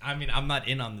 I mean, I'm not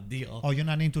in on the deal. Oh, you're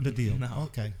not into the deal? No.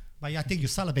 Okay. But I think you're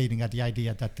salivating at the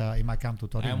idea that he might come to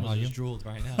Torino. I almost just drooled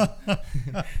right now.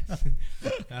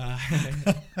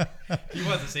 He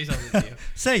wants to say something to you.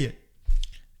 Say it.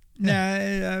 No,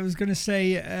 I was going to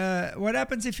say, what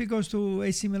happens if he goes to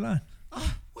AC Milan? Well,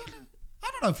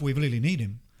 I don't know if we really need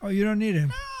him. Oh, you don't need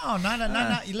him?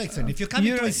 No. Listen, if you're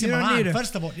coming to AC Milan,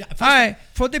 first of all... all right,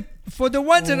 for the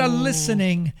ones that are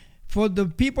listening, for the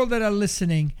people that are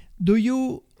listening,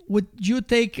 would you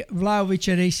take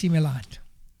Vlahovic at AC Milan?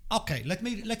 Okay, let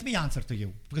me answer to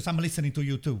you because I'm listening to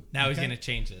you too. Now he's going to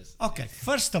change this. Okay,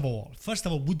 first of all,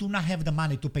 we do not have the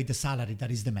money to pay the salary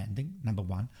that is demanding, number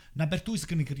one. Number two, it's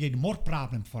going to create more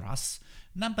problem for us.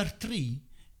 Number three,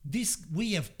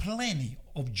 we have plenty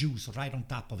of juice right on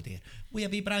top of there. We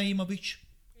have Ibrahimovic,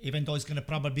 even though it's going to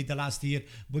probably be the last year.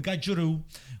 We got Giroud,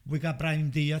 we got Brahim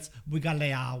Diaz, we got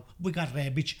Leao, we got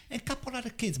Rebic, and a couple other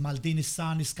kids. Maldini's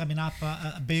son is coming up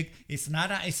big. It's not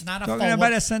a Talking forward.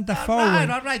 about a center forward.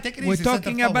 All right, take it We're easy.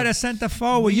 talking about a center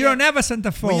forward. You are- don't have a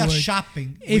center forward. We are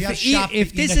shopping. If we are I- shopping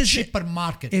if this in a is- cheaper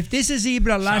market. If this is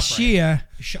Ibra last right. year,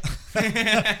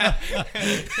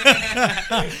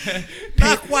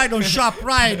 Not quite on shop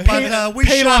right, but we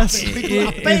pay shop. less.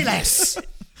 Pay less.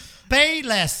 Pay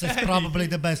less is probably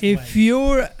the best if way.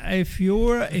 if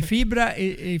Ibra,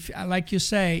 if like you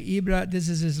say, Ibra, this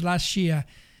is his last year.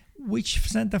 Which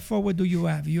center forward do you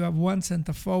have? You have one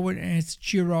center forward, and it's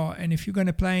Giroud. And if you're going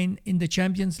to play in the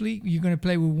Champions League, you're going to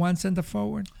play with one center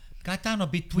forward, Gaetano,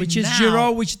 between which is now,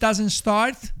 Giroud, which doesn't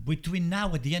start. between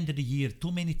now and the end of the year,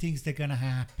 too many things they're gonna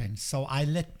happen. So I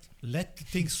let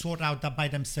things sort out by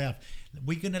themselves.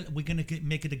 We're gonna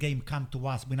make the game come to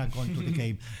us. We're not going to the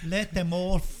game. Let them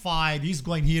all fight. He's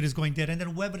going here, he's going there, and then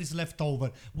whoever is left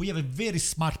over. We have a very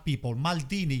smart people.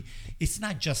 Maldini, it's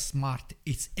not just smart;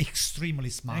 it's extremely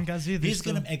smart. And Gazidis He's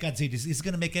too. Gazidis. He's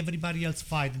gonna make everybody else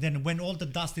fight. And then when all the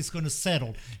dust is gonna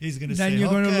settle, he's gonna say, Then you're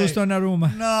going to okay, lose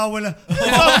Donnarumma. no, well,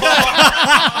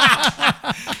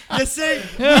 you see?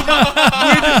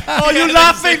 Oh, you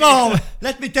laughing? Oh,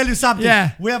 let me tell you something.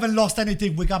 Yeah. We haven't lost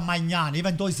anything. We got Magnan.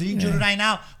 Even though he's injured right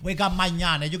now, we got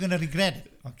Magnan. And you're going to regret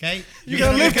it, okay? You're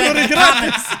gonna live to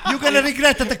regret You're going to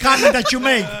regret the comment that you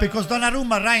make because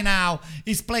Donnarumma right now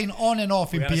is playing on and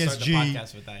off in gotta start the PSG.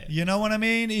 podcast with that. You know what I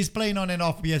mean? He's playing on and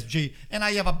off PSG. And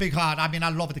I have a big heart. I mean, I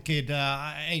love the kid.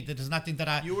 Hey, there's nothing that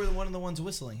I... You were one of the ones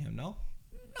whistling him, no?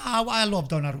 No, I love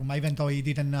Donnarumma, even though he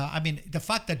didn't. I mean, the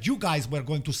fact that you guys were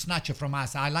going to snatch it from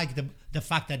us, I like the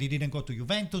fact that he didn't go to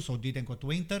Juventus or didn't go to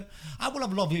Inter. I would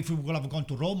have loved if he would have gone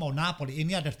to Roma or Napoli,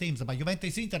 any other teams. But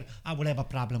Juventus, Inter, I would have a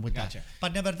problem with Gotcha. that.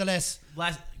 But nevertheless,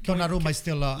 Last Donnarumma is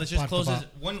still. Let's just part close of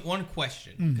this. One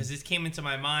question, because this came into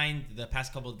my mind the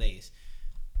past couple of days.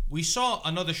 We saw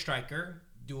another striker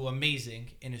do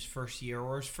amazing in his first year,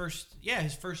 or his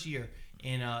first year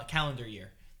in a calendar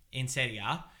year in Serie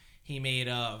A. He made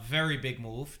a very big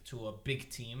move to a big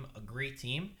team, a great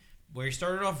team, where he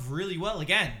started off really well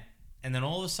again. And then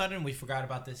all of a sudden, we forgot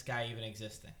about this guy even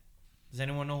existing. Does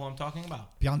anyone know who I'm talking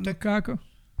about? Piontek. Lukaku.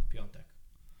 Piontek.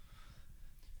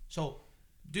 So,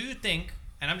 do you think,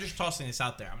 and I'm just tossing this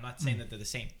out there, I'm not saying that they're the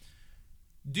same.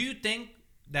 Do you think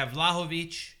that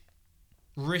Vlahovic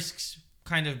risks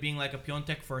kind of being like a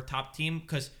Piontek for a top team?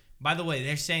 Because, by the way,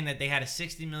 they're saying that they had a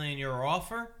 60 million euro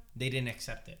offer. They didn't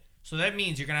accept it. So that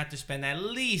means you're going to have to spend at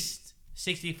least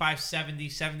 65, 70,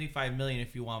 75 million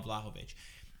if you want Vlahovic.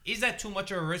 Is that too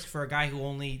much of a risk for a guy who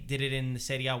only did it in the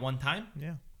Serie A one time?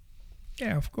 Yeah.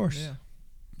 Yeah, of course. Yeah.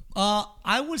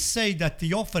 I will say that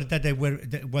the offer that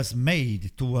was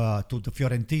made to the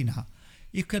Fiorentina,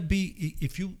 it could be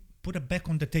if you put it back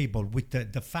on the table with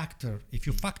the factor. If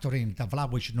you factor in that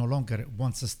Vlahovic no longer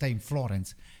wants to stay in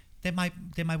Florence, they might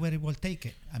very well take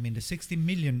it. I mean, the 60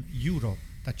 million euro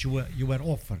that you were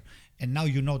offered, and now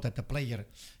you know that the player,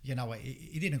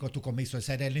 he didn't go to Commisso and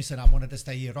said, "Hey, listen, I wanted to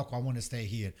stay here, Rocco, I want to stay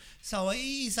here." So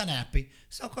he's unhappy.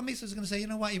 So Commisso is going to say, "You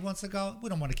know what? He wants to go. We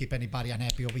don't want to keep anybody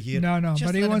unhappy over here." No, Just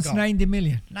but he let him wants go." 90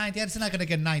 million. 90. It's not going to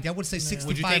get 90. I would say 65.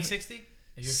 Would you take 60?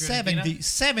 If you're Fiorentina?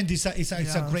 70 is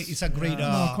a great. It's a great.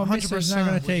 Yeah. No, Commisso is not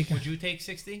going to take it. Would you take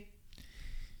 60?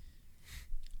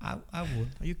 I would.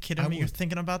 Are you kidding I me? You're would.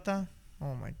 thinking about that?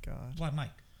 Oh my god. Why, Mike?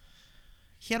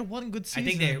 He had one good I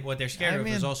season. think what they're scared I of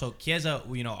is mean- also Chiesa.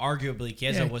 Arguably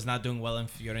Chiesa Yeah. was not doing well in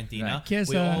Fiorentina. Right.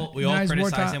 Chiesa, we all nice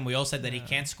criticized workout. him. We all said that he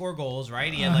can't score goals.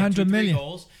 Right? He had like 100 2-3 million.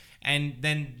 goals, and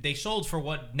then they sold for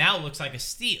what now looks like a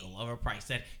steal of a price.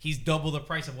 That he's double the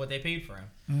price of what they paid for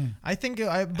him I think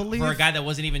I believe for a guy that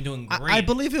wasn't even doing great. I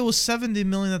believe it was 70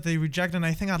 million that they rejected. And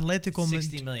I think Atletico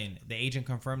 60 million. The agent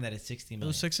confirmed that it's 60 It million.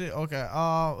 was 60. Okay.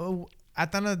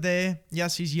 At the end of the day,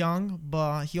 yes, he's young,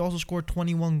 but he also scored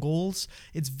 21 goals.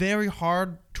 It's very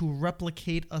hard to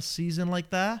replicate a season like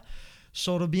that.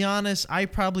 So to be honest, I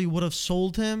probably would have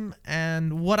sold him.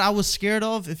 And what I was scared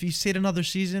of, if he stayed another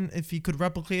season, if he could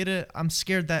replicate it, I'm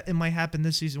scared that it might happen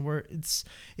this season where it's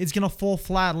gonna fall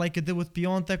flat like it did with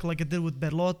Piontek, like it did with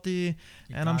Belotti,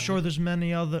 and I'm sure there's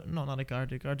many other. No, not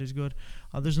Icardi. Icardi's good.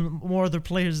 There's more other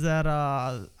players that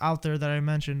out there that I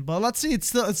mentioned. But let's see.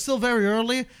 It's still very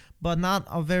early, but not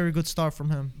a very good start from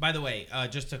him. By the way,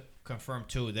 just to confirm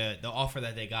too, the offer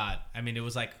that they got, I mean, it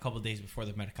was like a couple of days before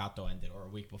the Mercato ended or a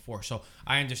week before. So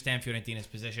I understand Fiorentina's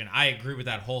position. I agree with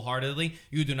that wholeheartedly.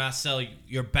 You do not sell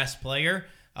your best player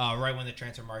right when the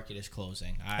transfer market is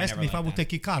closing. Ask me if I would take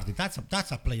Icardi.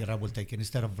 That's a player I will take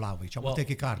instead of Vlahovic. I will take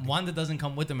Icardi. Wanda doesn't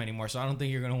come with him anymore, so I don't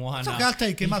think you're going to want. It's okay, I'll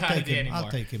take him. I'll take him. Anymore. I'll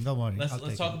take him. Don't worry.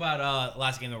 Let's talk about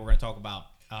last game that we're going to talk about.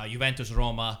 Juventus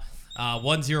Roma,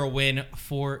 1-0 win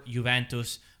for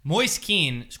Juventus. Moise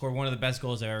Kean scored one of the best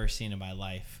goals I've ever seen in my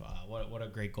life. What a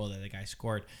great goal that the guy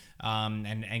scored,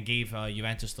 and gave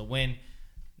Juventus the win.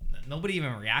 Nobody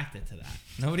even reacted to that.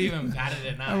 Nobody even batted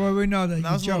an eye. Well, we know that.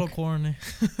 That was a little corny.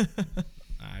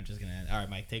 I'm just gonna. All right,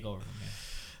 Mike, take over from here.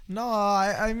 No,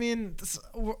 I mean,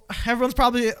 everyone's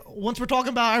probably, once we're talking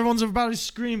about, everyone's about to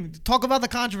scream. Talk about the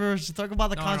controversy. Talk about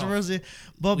the controversy.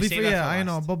 No.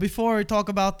 But But before we talk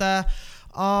about that,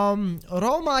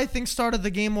 Roma, I think, started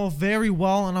the game off very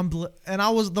well, and I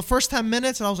was the first 10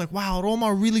 minutes, and I was like, wow,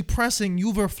 Roma really pressing.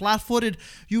 Juve are flat-footed.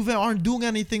 Juve aren't doing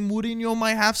anything. Mourinho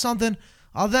might have something.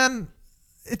 Then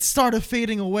it started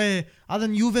fading away.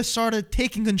 Then Juve started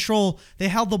taking control. They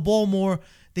held the ball more.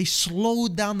 They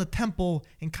slowed down the tempo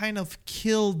and kind of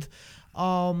killed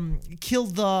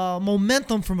the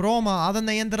momentum from Roma. Then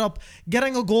they ended up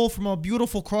getting a goal from a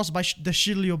beautiful cross by De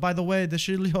Sciglio. By the way, De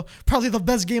Sciglio, probably the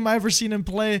best game I ever seen him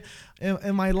play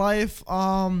in my life.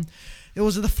 It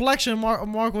was a deflection.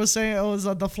 Mark was saying it was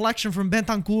a deflection from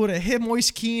Bentancur. It hit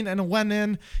Moise Kean and it went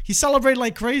in. He celebrated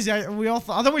like crazy. Then we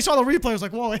saw the replay. It was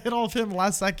like, whoa, it hit off him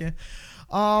last second.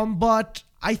 But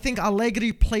I think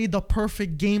Allegri played the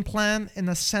perfect game plan in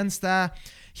the sense that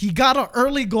he got an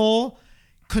early goal,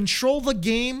 controlled the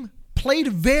game, played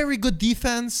very good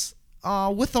defense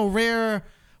with a rare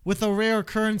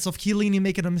occurrence of Chiellini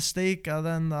making a mistake,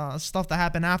 then stuff that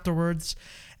happened afterwards.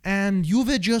 And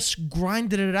Juve just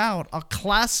grinded it out. A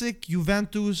classic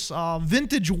Juventus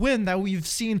vintage win that we've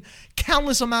seen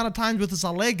countless amount of times with this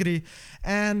Allegri.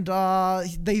 And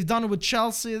they've done it with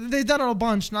Chelsea. They've done it a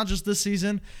bunch, not just this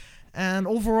season. And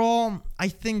overall, I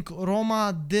think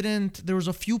Roma didn't... There was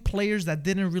a few players that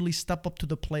didn't really step up to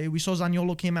the play. We saw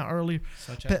Zaniolo came out early.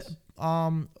 Such as?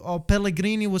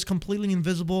 Pellegrini was completely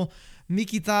invisible.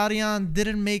 Mkhitaryan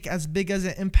didn't make as big as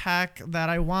an impact that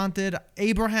I wanted.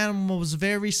 Abraham was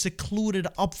very secluded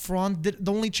up front.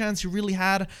 The only chance he really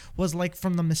had was like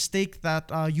from the mistake that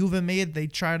Juve made. They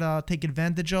tried to take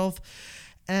advantage of.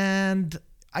 And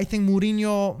I think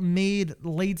Mourinho made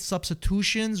late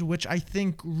substitutions, which I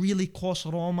think really cost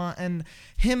Roma. And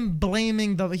him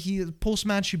blaming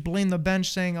post-match, he blamed the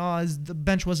bench, saying, the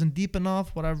bench wasn't deep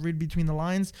enough. What I read between the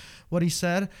lines, what he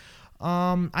said.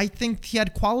 I think he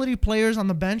had quality players on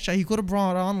the bench that he could have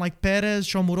brought on, like Perez,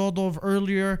 Shomurodov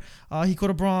earlier. He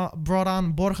could have brought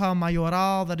on Borja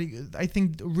Mayoral, that I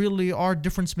think really are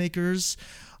difference makers.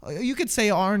 You could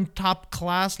say aren't top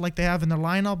class like they have in their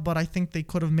lineup, but I think they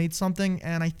could have made something.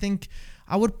 And I think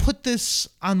I would put this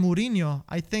on Mourinho.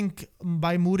 I think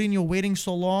by Mourinho waiting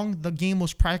so long, the game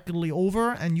was practically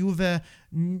over, and Juve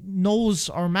knows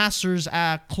our masters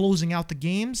at closing out the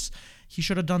games. He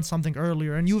should have done something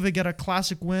earlier. And Juve get a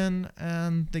classic win,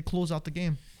 and they close out the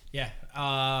game. Yeah.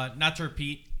 Not to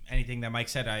repeat anything that Mike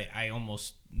said, I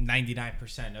almost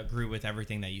 99% agree with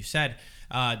everything that you said.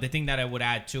 The thing that I would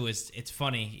add, too, is it's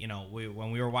funny,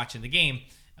 when we were watching the game,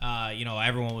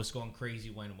 everyone was going crazy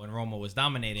when Roma was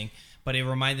dominating, but it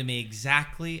reminded me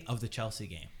exactly of the Chelsea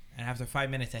game. And after 5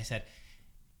 minutes, I said,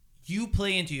 you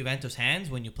play into Juventus' hands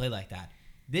when you play like that.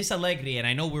 This Allegri, and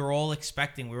I know we were all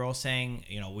saying,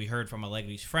 we heard from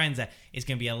Allegri's friends that it's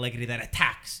going to be Allegri that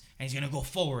attacks, and he's going to go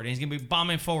forward, and he's going to be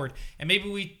bombing forward. And maybe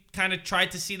we kind of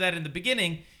tried to see that in the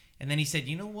beginning, and then he said,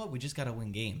 you know what, we just got to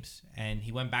win games. And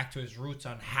he went back to his roots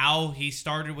on how he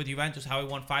started with Juventus, how he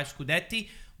won 5 Scudetti,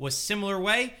 was similar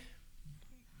way.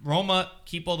 Roma,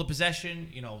 keep all the possession,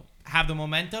 have the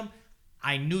momentum.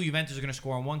 I knew Juventus was going to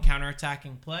score on one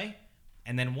counter-attacking play,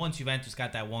 and then once Juventus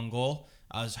got that one goal,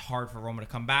 it was hard for Roma to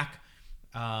come back.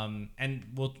 I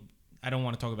don't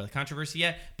want to talk about the controversy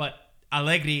yet, but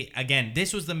Allegri, again,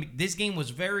 this game was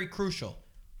very crucial.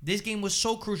 This game was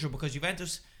so crucial because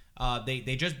Juventus,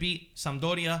 they just beat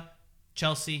Sampdoria,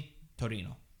 Chelsea,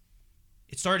 Torino.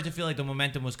 It started to feel like the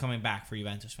momentum was coming back for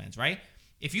Juventus fans, right?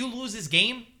 If you lose this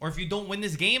game or if you don't win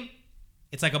this game,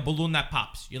 it's like a balloon that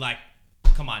pops. You're like,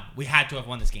 come on, we had to have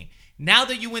won this game. Now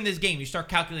that you win this game, you start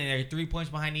calculating they're 3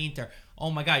 points behind the Inter. Oh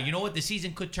my God, you know what? The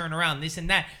season could turn around, this and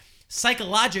that.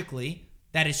 Psychologically,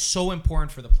 that is so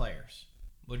important for the players.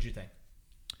 What did you think?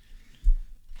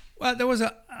 Well, there was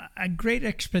a great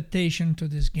expectation to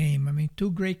this game. I mean, two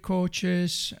great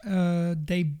coaches.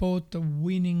 They both are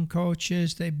winning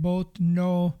coaches. They both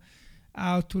know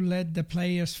how to let the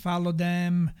players follow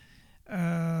them.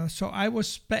 So I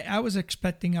was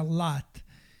expecting a lot.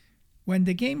 When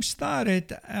the game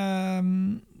started,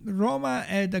 Roma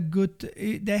had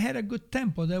they had a good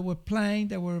tempo. They were playing,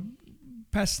 they were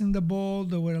passing the ball,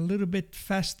 they were a little bit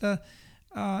faster.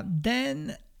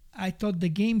 Then I thought the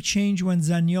game changed when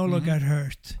Zaniolo got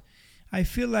hurt. I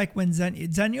feel like when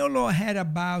Zaniolo had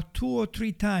about 2 or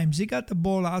 3 times, he got the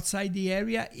ball outside the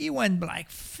area, he went like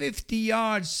 50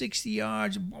 yards, 60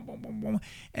 yards, boom, boom, boom, boom,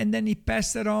 and then he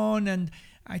passed it on, and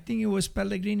I think it was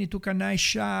Pellegrini took a nice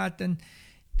shot, and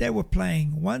they were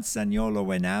playing. Once Zaniolo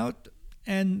went out,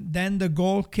 and then the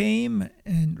goal came,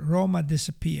 and Roma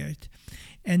disappeared.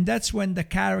 And that's when the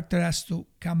character has to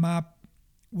come up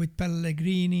with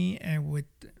Pellegrini and with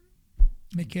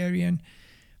Mkhitaryan.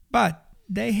 But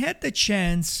they had the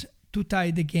chance to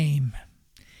tie the game.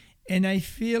 And I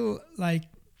feel like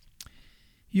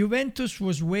Juventus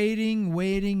was waiting,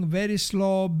 very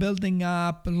slow, building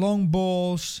up, long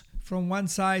balls from one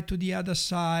side to the other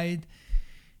side.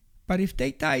 But if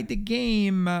they tied the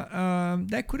game,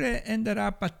 that could have ended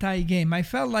up a tie game. I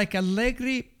felt like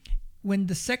Allegri, when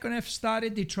the second half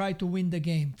started, he tried to win the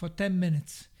game for 10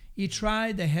 minutes. He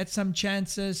tried, they had some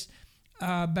chances.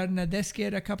 Bernardeschi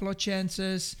had a couple of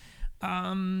chances.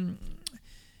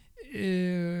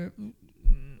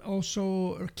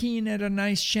 Also, Keane had a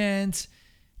nice chance.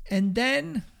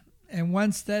 And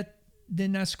once that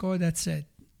did not score, that's it.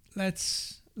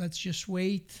 Let's just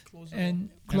wait and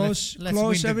close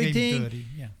everything. Dirty.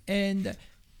 Yeah. And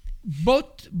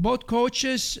both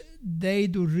coaches, they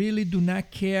really do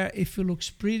not care if it looks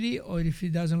pretty or if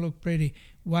it doesn't look pretty.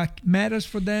 What matters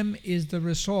for them is the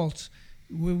results.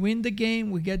 We win the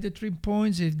game, we get the 3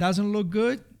 points. If it doesn't look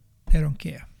good, they don't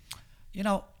care. You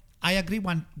know, I agree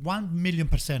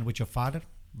 1,000,000% with your father.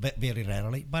 Very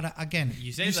rarely, but again,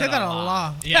 You say that a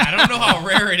lot. Yeah, I don't know how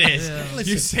rare it is.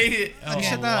 Listen, You say it a You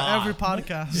said lot. that every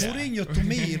podcast. Mourinho to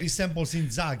me resembles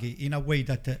Inzaghi in a way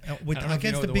that with I don't know if you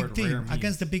against know the the big word team, rare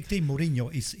against the big team,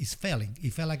 Mourinho is failing. He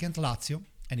fell against Lazio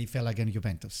and he fell against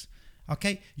Juventus.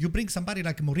 Okay, you bring somebody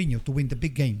like Mourinho to win the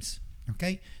big games.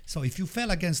 Okay, so if you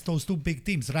fell against those 2 big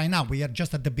teams right now, we are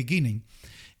just at the beginning,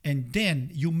 and then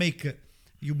you make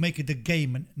the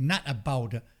game not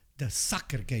about the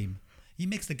soccer game. He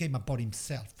makes the game about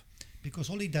himself, because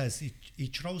all he does, he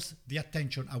throws the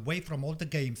attention away from all the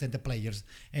games and the players,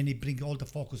 and he brings all the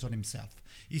focus on himself.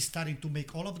 He's starting to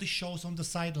make all of the shows on the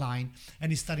sideline,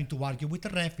 and he's starting to argue with the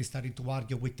ref, he's starting to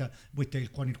argue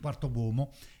con il quarto uomo,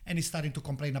 and he's starting to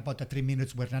complain about the 3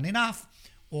 minutes were not enough,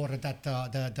 or that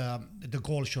the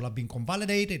goal should have been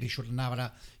convalidated. It should never,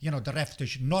 the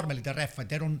ref. Normally the ref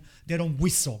they don't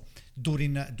whistle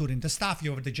during the stuff.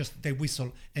 They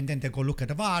whistle and then they go look at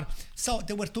the VAR. So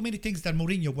there were too many things that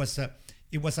Mourinho was.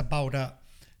 It was about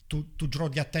to draw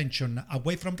the attention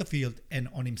away from the field and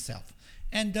on himself.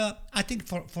 And I think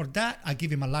for that, I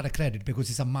give him a lot of credit, because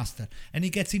he's a master and he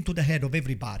gets into the head of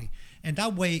everybody. And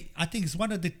that way, I think it's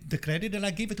one of the credit that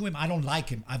I give it to him. I don't like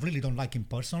him. I really don't like him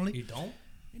personally. You don't?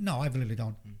 No, I really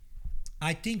don't.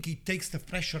 I think he takes the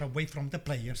pressure away from the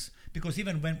players, because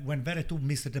even when Veretout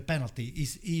missed the penalty,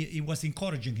 he was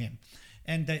encouraging him.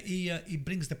 And he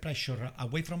brings the pressure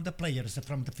away from the players,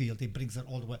 from the field. He brings it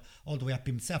all the way up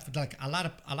himself. Like a lot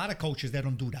of coaches, they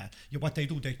don't do that. What they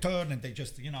do, they turn and they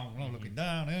just looking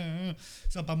down.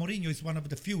 So, but Mourinho is one of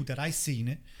the few that I've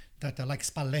seen that like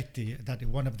Spalletti. That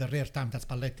one of the rare times that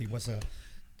Spalletti was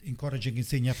encouraging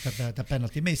Insigne after the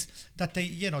penalty miss. That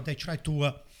they try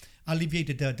to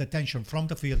alleviate the tension from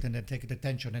the field and then take the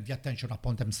tension and the attention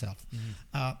upon themselves.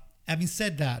 Having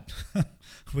said that,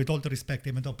 with all the respect,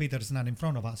 even though Peter is not in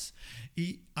front of us,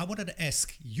 I wanted to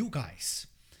ask you guys.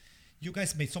 You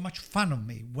guys made so much fun of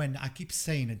me when I keep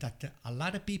saying that a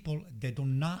lot of people, they do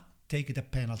not take the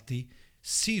penalty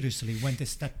seriously when they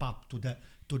step up to the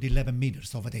 11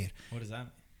 meters over there. What does that mean?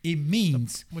 It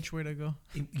means Which way to go?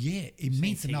 it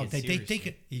means take now it that they take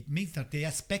seriously. it means that they're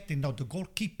expecting now the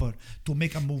goalkeeper to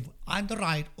make a move on the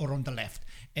right or on the left.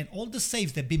 And all the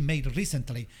saves that have been made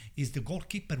recently is the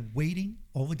goalkeeper waiting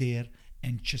over there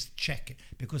and just check it,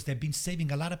 because they've been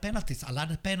saving a lot of penalties. A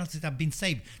lot of penalties have been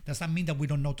saved. Does that mean that we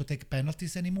don't know to take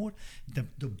penalties anymore?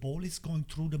 The ball is going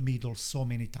through the middle so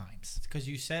many times. Because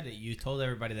you said it. You told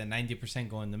everybody that 90%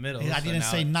 go in the middle. I so didn't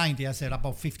now say 90. I said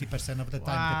about 50% of the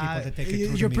time the people that take it through Your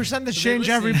the middle. percentage So they change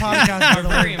listen. every podcast, by They're the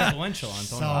very way. influential,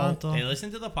 Antonio. So- They listen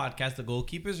to the podcast. The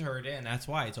goalkeepers heard it, and that's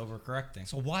why it's overcorrecting.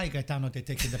 So why Gaetano they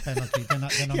taking the penalty? They're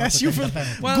not Yes, to you take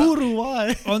the penalty. Guru,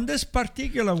 why? On this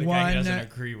particular The guy one, doesn't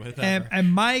agree with and, ever.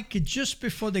 and Mike, just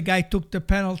before the guy took the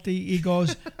penalty, he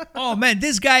goes, "Oh man,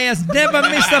 this guy has never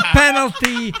missed a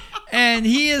penalty, and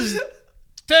he is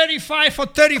 35 for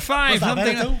 35, Was that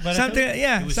something, Veretout? something,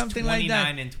 yeah, It was something like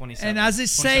 29 that." and 27. And as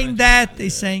he's 27. saying that,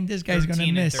 he's saying this guy's gonna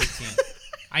 13 and miss. 13.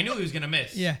 I knew he was gonna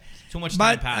miss. Yeah, Too much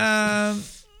time but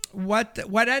passed. what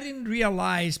I didn't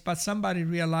realize, but somebody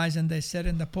realized, and they said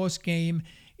in the post game,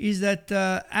 is that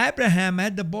Abraham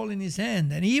had the ball in his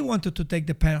hand and he wanted to take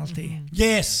the penalty.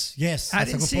 Yes, I that's a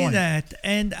didn't good see point. that,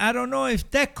 and I don't know if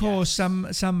that caused some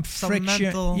friction.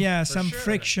 mental- some sure.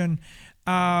 friction.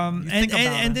 You think about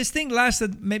And it. this thing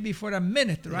lasted maybe for a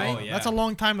minute, right? Oh, yeah. That's a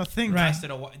long time to think. Right.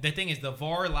 Lasted a while. The thing is, the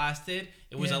VAR lasted.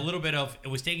 It was a little bit of. It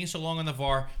was taking so long on the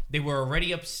VAR. They were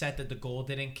already upset that the goal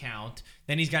didn't count.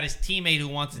 Then he's got his teammate who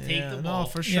wants to take Yeah, the no, ball.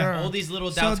 for Yeah. sure. All these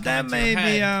little So doubts that come into your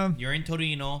may be, head. You're in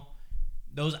Torino.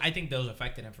 I think those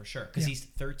affected him for sure because he's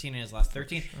 13 in his last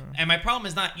 13. And my problem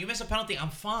is not you miss a penalty, I'm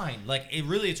fine. Like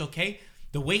it's okay.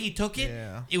 The way he took it,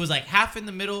 Yeah. it was like half in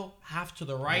the middle, half to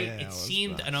the right. Yeah, it it was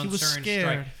seemed bad. an He was uncertain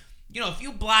scared. strike. If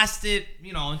you blast it,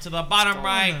 into the bottom Stone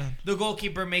right, it. the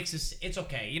goalkeeper makes it. It's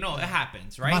okay. It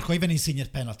happens, right? Marco, even Insigne's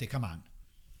penalty, come on.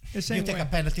 The You same take a way.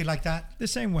 penalty like that? The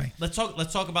same way. Let's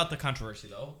talk about the controversy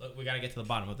though. We got to get to the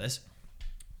bottom of this.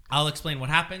 I'll explain what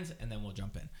happens and then we'll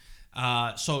jump in.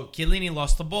 So Chiellini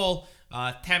lost the ball.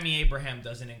 Tammy Abraham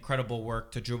does an incredible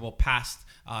work to dribble past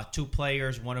two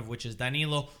players, one of which is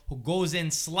Danilo, who goes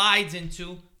in, slides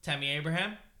into Tammy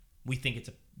Abraham. We think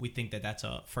that that's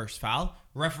a first foul.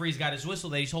 Referee's got his whistle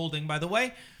that he's holding, by the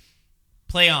way.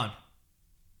 Play on.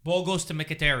 Ball goes to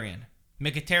Mkhitaryan.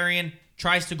 Mkhitaryan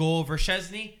tries to go over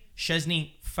Szczesny.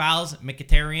 Szczesny fouls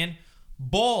Mkhitaryan.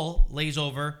 Ball lays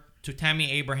over to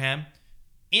Tammy Abraham.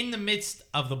 In the midst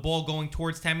of the ball going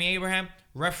towards Tammy Abraham,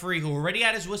 referee, who already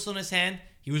had his whistle in his hand,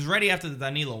 he was ready after the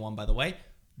Danilo one, by the way,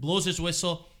 blows his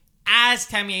whistle as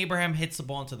Tammy Abraham hits the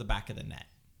ball into the back of the net.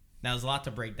 Now, there's a lot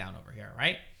to break down over here,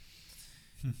 right?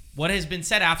 What has been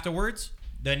said afterwards,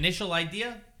 the initial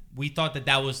idea, we thought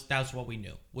that's what we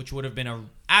knew, which would have been a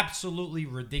absolutely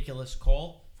ridiculous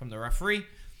call from the referee.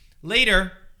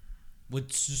 Later,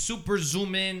 with super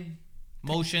zoom in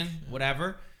motion,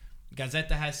 whatever,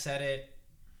 Gazzetta has said it,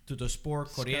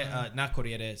 Tuttosport, not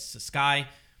Corriere, it's Sky,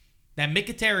 that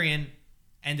Mkhitaryan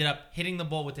ended up hitting the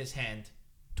ball with his hand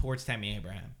towards Tammy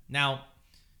Abraham. Now,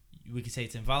 we could say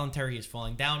it's involuntary, he's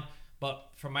falling down, but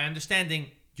from my understanding,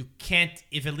 you can't,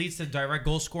 if it leads to direct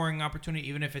goal scoring opportunity,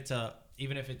 even if it's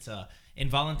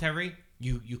involuntary,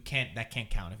 that can't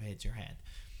count if it hits your hand.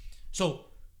 So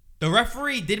the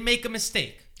referee did make a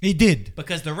mistake. He did.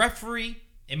 Because the referee,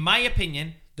 in my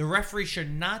opinion, the referee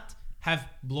should not have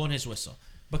blown his whistle.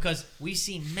 Because we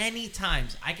see many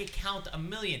times, I could count a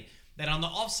million, that on the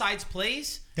offsides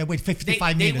plays, They wait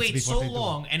 55 they minutes wait before so they do it.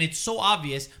 long and it's so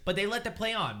obvious, but they let the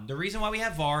play on. The reason why we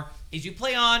have VAR is you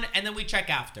play on and then we check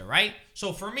after, right?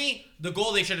 So for me, the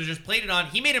goal they should have just played it on.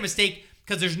 He made a mistake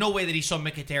because there's no way that he saw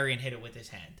Mkhitaryan hit it with his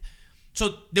hand.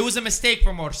 So there was a mistake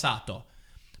from Orsato.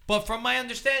 But from my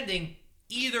understanding,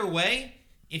 either way,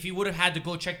 if he would have had to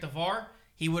go check the VAR,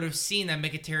 he would have seen that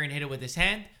Mkhitaryan hit it with his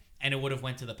hand and it would have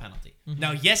went to the penalty.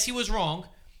 Now, yes, he was wrong.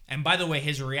 And by the way,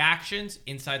 his reactions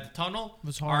inside the tunnel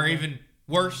Was are horrible. even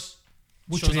worse.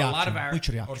 Which Shows a lot of reaction? Which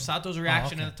reaction? Orsato's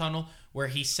reaction Oh, in okay. the tunnel, where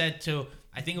he said to,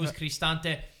 I think it was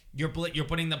Cristante, you're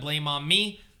putting the blame on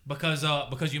me because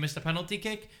you missed a penalty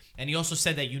kick. And he also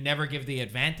said that you never give the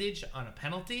advantage on a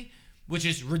penalty, which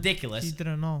is ridiculous. He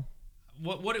didn't know.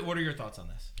 What are your thoughts on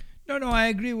this? No, I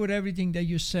agree with everything that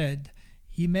you said.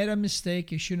 He made a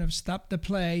mistake. He shouldn't have stopped the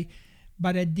play.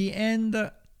 But at the end,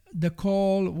 the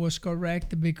call was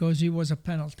correct because it was a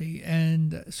penalty.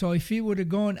 And so if he would have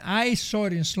gone, I saw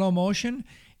it in slow motion.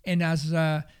 And as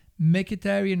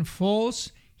Mkhitaryan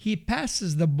falls, he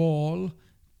passes the ball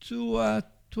to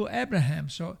Abraham.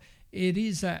 So it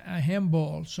is a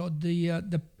handball. So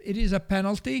it is a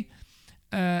penalty.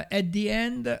 At the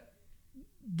end,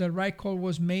 the right call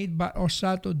was made, but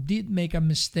Orsato did make a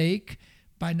mistake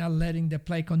by not letting the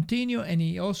play continue, and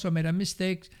he also made a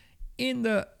mistake in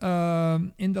the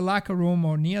locker room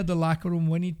or near the locker room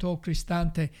when he told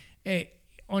Cristante, hey,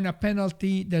 on a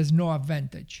penalty, there's no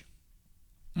advantage.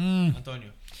 Antonio,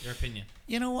 your opinion.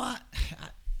 You know what?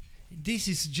 This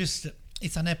is just,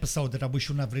 it's an episode that we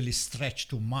shouldn't have really stretched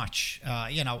too much.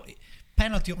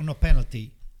 Penalty or no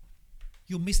penalty,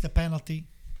 you missed the penalty,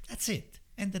 that's it.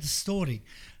 End of the story.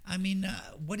 I mean,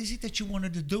 what is it that you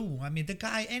wanted to do? I mean, the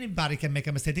guy, anybody can make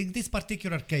a mistake. In this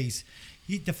particular case,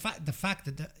 the fact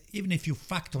that even if you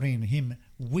factor in him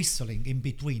whistling in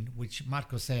between, which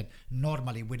Marco said,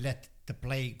 normally we let the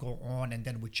play go on and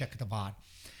then we check the VAR.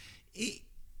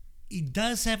 It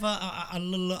does have a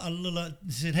little.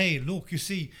 Said, hey, look, you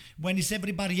see, when it's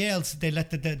everybody else, they let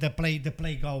the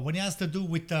play go. When it has to do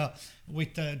with the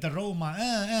Roma,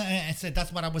 and so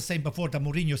that's what I was saying before. That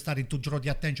Mourinho started to draw the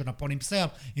attention upon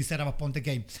himself instead of upon the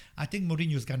game. I think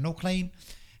Mourinho's got no claim,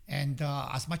 And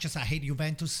as much as I hate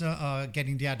Juventus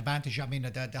getting the advantage, I mean,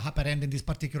 the upper end in this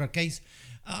particular case,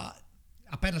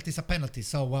 a penalty is a penalty.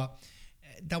 So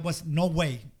there was no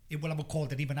way it will have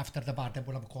called it, even after the VAR, they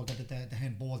will have called it the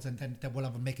handballs, and then they will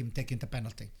have make him take the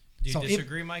penalty. Do you So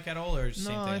disagree, Mike, at all, or is it the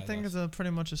same No, thing I as think us? it's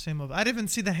pretty much the same. I didn't even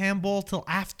see the handball till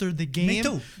after the game. Me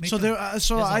too. So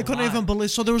There's I a couldn't lot. even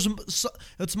believe. So there was.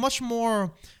 It's much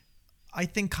more, I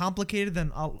think, complicated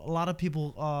than a lot of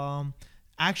people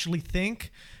actually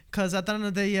think. Because at the end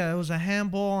of the day, yeah, it was a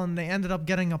handball, and they ended up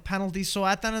getting a penalty. So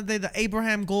at the end of the day, the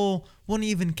Abraham goal wouldn't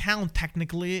even count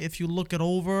technically if you look it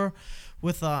over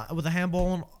with a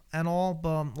handball and all.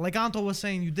 But like Anto was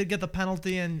saying, you did get the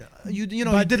penalty, and you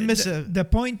But did miss it. The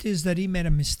point is that he made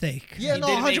a mistake. Yeah, He no,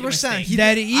 did make a 100%. mistake.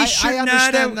 That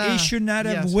he should not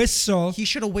have yes. whistled. He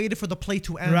should have waited for the play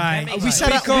to end. Right. That makes We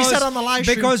sense. said on the live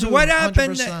stream because too, what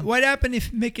happened? 100%. What happened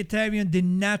if Mkhitaryan did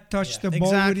not touch Yeah. the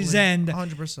ball with his hand?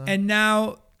 100%. And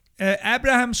now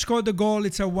Abraham scored the goal.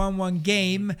 It's a 1-1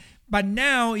 game. But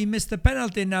now he missed the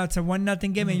penalty. Now it's a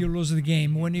 1-0 game, and you lose the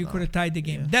game when you could have tied the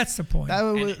game. That's the point.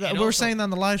 And we're also- saying on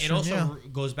the live It stream. also Yeah.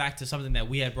 goes back to something that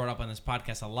we had brought up on this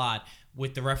podcast a lot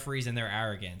with the referees and their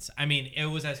arrogance. I mean, it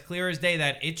was as clear as day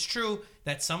that it's true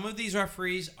that some of these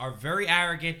referees are very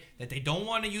arrogant, that they don't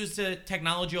want to use the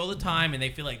technology all the time, and they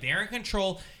feel like they're in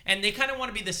control, and they kind of want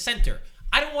to be the center.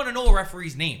 I don't want to know a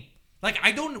referee's name. Like,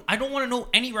 I don't want to know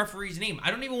any referee's name.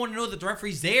 I don't even want to know that the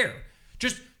referee's there.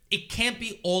 Just, it can't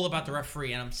be all about the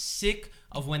referee, and I'm sick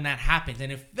of when that happens.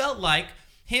 And it felt like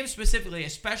him specifically,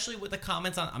 especially with the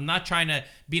comments on, I'm not trying to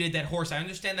beat a dead horse. I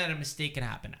understand that a mistake can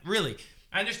happen. Really.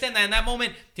 I understand that in that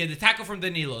moment, the tackle from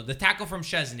Danilo, the tackle from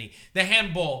Szczesny, the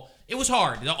handball, it was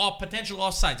hard. The potential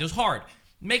offsides, it was hard.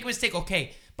 Make a mistake,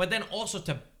 okay. But then also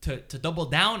to double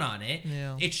down on it,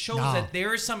 Yeah. it shows No. that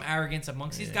there is some arrogance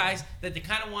amongst these guys that they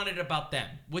kind of wanted it about them,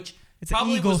 which It's an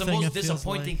probably ego was the thing, most it feels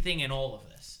disappointing like. thing in all of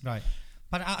this. Right.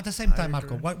 But at the same time,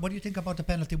 Marco, agree. what do you think about the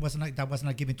penalty that was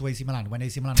not given to AC Milan when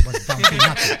AC Milan was down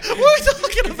 2-0? What are we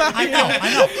talking about? I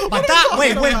know. But that,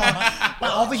 wait.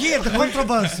 But over here, the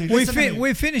controversy. listen to me.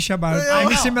 We finish about Yeah,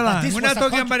 AC but Milan. this We're was not a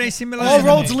talking about AC Milan. All Listen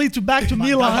to roads me. lead back to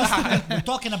Milan. We're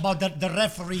talking about the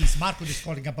referees. Marco is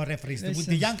calling about referees.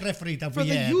 The young referee that For we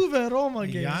the had. Juve Roma The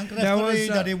game. young There was, referee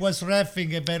that he was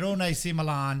reffing a Verona AC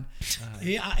Milan.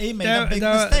 He made There- a big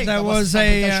there- mistake. there That was something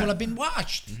a, that should have been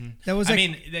watched. There was I a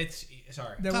mean, that's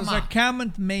sorry. There Come was a on.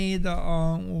 comment made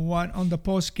on the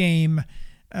post game,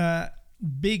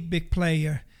 big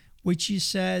player, which he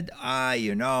said,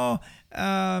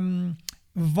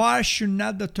 VAR should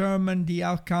not determine the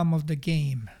outcome of the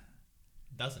game.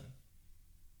 Doesn't.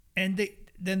 And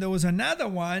then there was another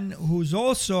one who's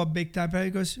also a big time player. He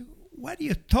goes, "What are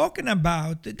you talking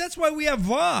about? That's why we have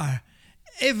VAR."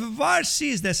 If VAR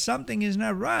sees that something is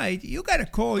not right, you got to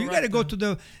call. You got to go to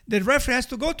the referee has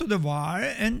to go to the VAR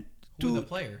and Who are the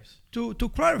players? to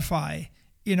clarify,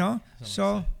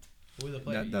 So Who are the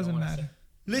players? that doesn't matter.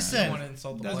 I don't Listen. want to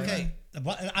insult the Doesn't players. Okay.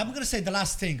 I'm going to say the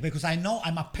last thing because I know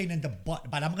I'm a pain in the butt,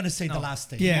 but I'm going to say the last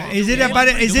thing. Yeah, Well, is it yeah, about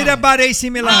you is do it it. about AC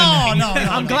Milan? No. I'm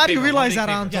One glad big you favor, realized one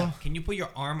that, big favor. Anto. Can you put your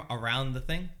arm around the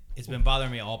thing? It's been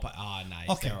bothering me all. Nice.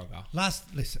 Okay. There we go.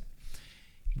 Listen.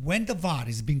 When the VAR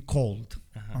is being called,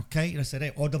 okay, I said,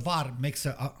 hey, or the VAR makes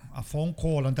a phone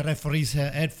call on the referee's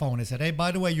headphone and said, hey,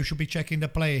 by the way, you should be checking the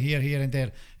play here, and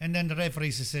there. And then the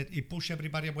referee said, he push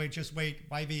everybody away, just wait,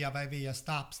 vai via,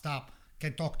 stop,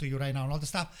 can't talk to you right now, and all the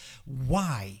stuff.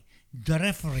 Why the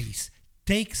referees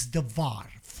takes the VAR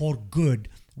for good,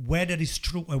 whether it's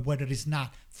true or whether it's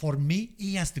not, for me,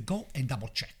 he has to go and double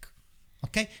check.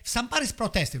 Okay, if somebody's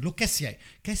protesting, look,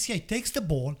 Kessié takes the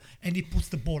ball and he puts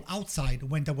the ball outside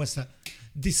when there was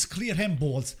these clear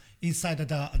handballs inside of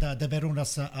the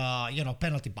Verona's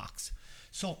penalty box.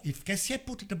 So if Kessié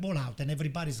put the ball out and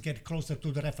everybody's getting closer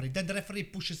to the referee, then the referee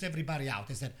pushes everybody out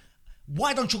and said,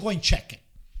 why don't you go and check it?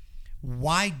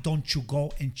 Why don't you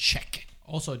go and check it?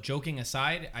 Also, joking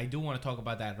aside, I do want to talk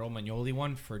about that Romagnoli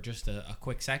one for just a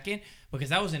quick second because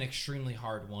that was an extremely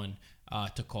hard one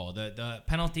to call. The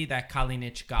penalty that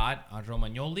Kalinic got on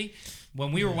Romagnoli,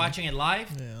 when we were watching it live,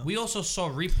 we also saw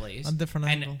replays. On different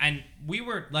angle. And we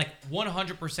were like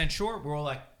 100% sure. We were all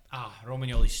like,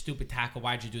 Romagnoli, stupid tackle.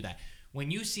 Why'd you do that?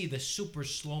 When you see the super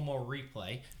slow-mo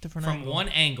replay Different from angle. one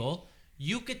angle,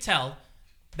 you could tell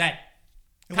that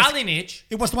Kalinic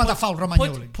It was the one that fouled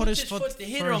Romagnoli. put his foot to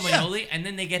hit first. Romagnoli, and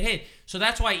then they get hit. So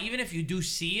that's why even if you do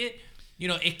see it,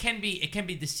 it can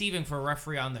be deceiving for a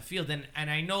referee on the field. And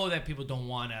I know that people don't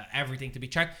want everything to be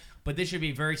checked, but this should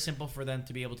be very simple for them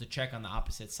to be able to check on the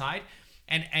opposite side.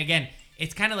 And again,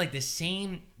 it's kind of like the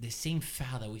same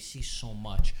foul that we see so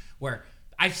much, where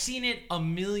I've seen it a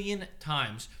million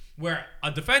times, where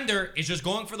a defender is just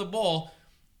going for the ball.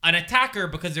 An attacker,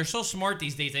 because they're so smart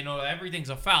these days, they know that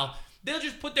everything's a foul. They'll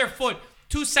just put their foot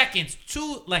 2 seconds,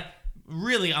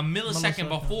 really a millisecond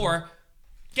before,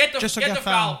 get the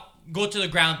foul, go to the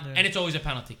ground, and it's always a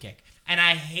penalty kick. And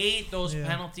I hate those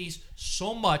penalties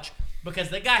so much because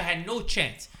the guy had no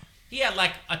chance. He had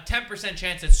like a 10%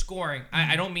 chance at scoring.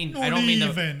 I don't mean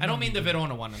the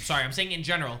Verona one. I'm sorry. I'm saying in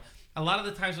general. A lot of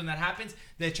the times when that happens,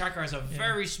 the attacker has a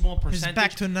very small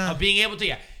percentage of being able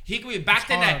to. He could be back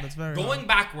to net, going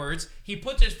backwards. He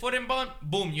puts his foot in,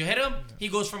 boom, you hit him. He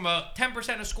goes from a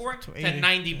 10% of scoring to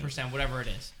 90%, whatever it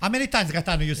is. How many times,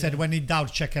 Gaetano, you said when in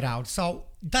doubt, check it out? So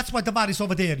that's why the VAR is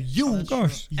over there. You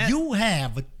as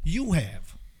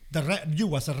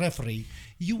a referee,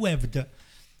 you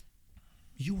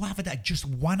have that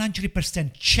just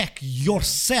 100% check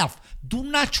yourself. Do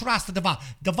not trust the VAR.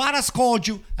 The VAR has called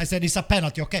you. I said it's a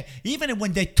penalty, okay? Even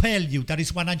when they tell you that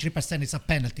it's 100% it's a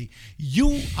penalty,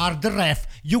 you are the ref.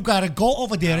 You got to go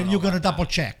over there and you're going to double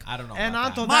check. I don't know and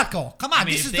about that. Marco, come on.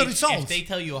 This is the result. If they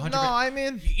tell you 100%. No, I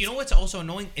mean. You know what's also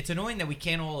annoying? It's annoying that we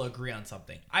can't all agree on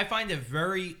something. I find it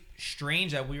very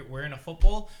strange that we're in a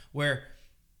football where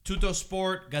Tutto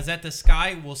Sport, Gazzetta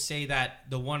Sky will say that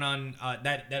the one on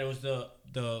that it was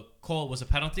the call was a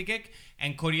penalty kick,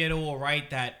 and Corriere will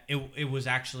write that it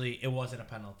wasn't a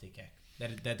penalty kick,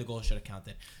 that the goal should have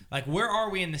counted. Like, where are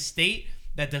we in the state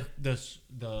that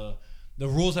the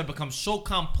rules have become so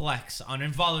complex on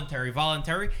involuntary,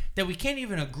 voluntary, that we can't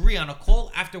even agree on a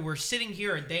call after we're sitting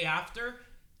here a day after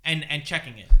and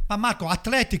checking it? But Marco,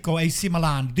 Atletico AC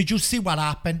Milan, did you see what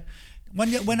happened when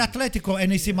Atletico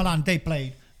and AC Milan they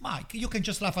played? Mike, you can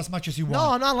just laugh as much as you want. No,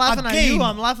 I'm not laughing at you.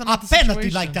 I'm laughing at the situation. A penalty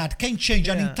situation like that can change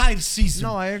an entire season.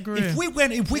 No, I agree.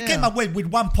 If we came away with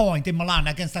 1 point in Milan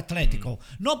against Atletico,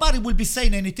 nobody will be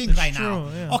saying anything now.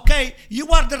 Yeah. Okay? You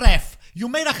are the ref. You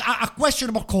made a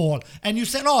questionable call, and you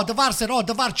said,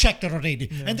 the VAR checked it already.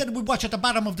 Yeah. And then we watch at the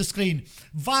bottom of the screen,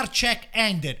 VAR check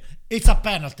ended. It's a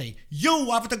penalty.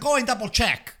 You have to go and double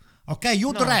check. Okay,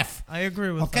 the ref. I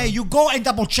agree with that. Okay, you go and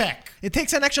double check. It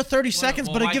takes an extra 30 seconds,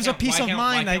 but it gives a peace of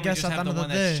mind, I guess, at the end of the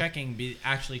day.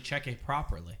 Actually check it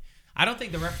properly. I don't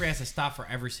think the referee has to stop for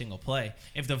every single play.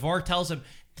 If the VAR tells him,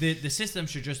 the system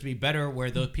should just be better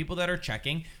where the people that are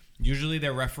checking, usually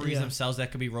they're referees themselves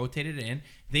that could be rotated in,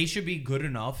 they should be good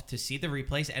enough to see the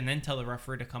replays and then tell the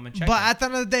referee to come and check. But at the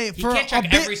end of the day, he can't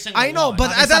check every single I know, one.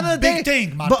 but at the end of the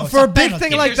day, but for a big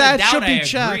thing like that, it should be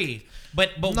checked.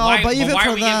 But no, why? But even why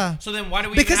for that, so then why do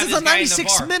we? Because even it's have a this guy in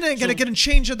the 96 VAR? minute, gonna get and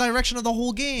change the direction of the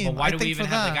whole game. But why do we think even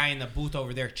have the guy in the booth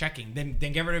over there checking? Then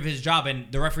get rid of his job,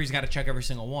 and the referee's got to check every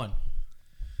single one.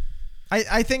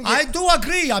 I think I do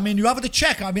agree. I mean, you have to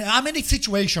check. I mean, how many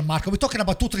situations, Marco? We're talking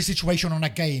about 2-3 situations on a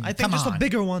game. I think just the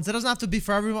bigger ones. It doesn't have to be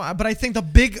for everyone. But I think the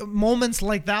big moments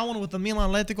like that one with the Milan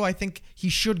Atletico, I think he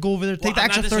should go over there, take the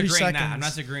extra 30 seconds. I'm not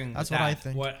disagreeing. That's with what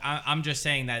that. I think. I'm just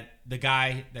saying that the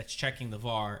guy that's checking the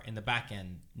VAR in the back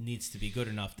end needs to be good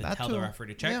enough to tell the referee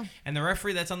to check, and the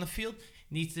referee that's on the field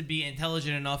needs to be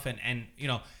intelligent enough and you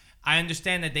know. I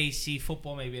understand that they see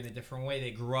football maybe in a different way. They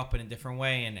grew up in a different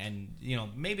way, and you know,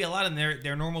 maybe a lot of them,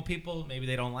 they're normal people. Maybe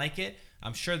they don't like it.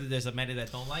 I'm sure that there's many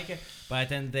that don't like it. But at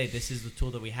the end of the day, this is the tool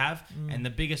that we have. And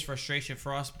the biggest frustration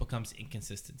for us becomes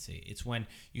inconsistency. It's when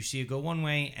you see it go one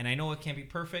way, and I know it can't be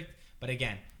perfect. But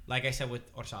again, like I said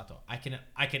with Orsato, I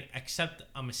can accept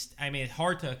a mistake. I mean, it's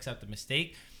hard to accept a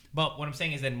mistake. But what I'm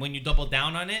saying is that when you double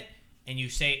down on it and you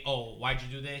say, "Oh, why'd you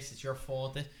do this? It's your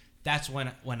fault." That's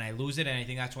when I lose it, and I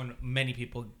think that's when many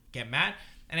people get mad.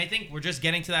 And I think we're just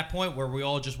getting to that point where we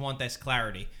all just want this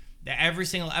clarity. That every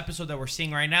single episode that we're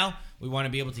seeing right now, we want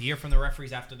to be able to hear from the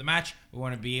referees after the match. We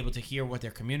want to be able to hear what they're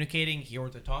communicating, hear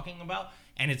what they're talking about,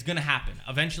 and it's going to happen.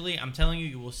 Eventually, I'm telling you,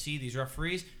 you will see these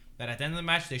referees that at the end of the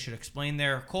match, they should explain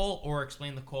their call or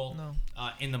explain the call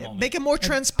in the moment. Make it more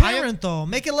transparent, though.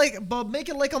 Make it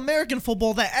like American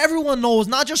football that everyone knows,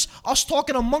 not just us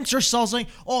talking amongst ourselves, like,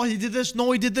 "Oh, he did this.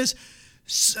 No, he did this."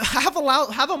 Have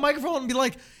a microphone and be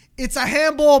like, "It's a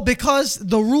handball because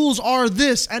the rules are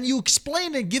this," and you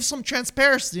explain it, give some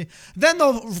transparency. Then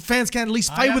the fans can at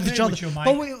least fight with each other.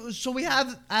 So we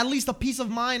have at least a peace of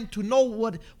mind to know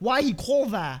why he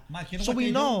called that. Mike, you know so what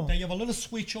we know. They have a little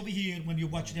switch over here when you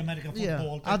watch the American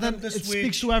football. Yeah, and then it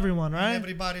speaks to everyone, right?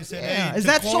 Everybody said, "Yeah, hey, is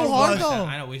that so hard though?"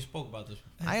 I know we spoke about this.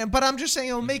 But I'm just saying,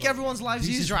 it'll make everyone's lives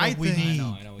easier. I think.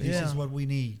 I know. This is what we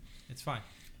need. It's fine.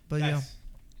 But guys,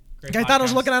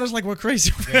 Gaetano's looking at us like we're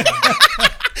crazy.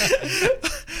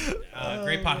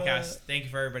 Great podcast. Thank you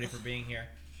for everybody for being here.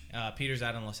 Peter's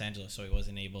out in Los Angeles, so he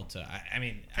wasn't able to. I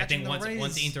mean, I Catching think the once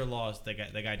Rays. Inter lost, the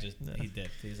guy just he did.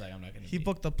 He's like, I'm not gonna. He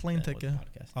booked a plane ticket.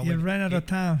 Oh, He well, ran out of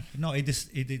town. No, he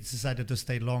decided to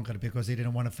stay longer because he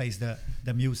didn't want to face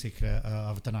the music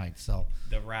of tonight. So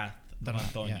The wrath of The wrath,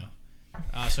 Antonio.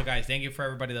 So guys, thank you for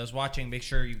everybody that was watching. Make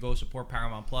sure you go support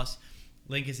Paramount Plus.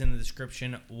 Link is in the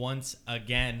description. Once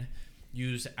again,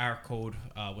 use our code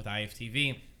with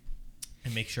IFTV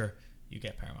and make sure you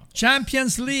get Paramount Plus.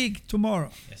 Champions League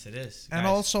tomorrow. Yes, it is. And Guys,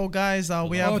 also, guys, we Oh,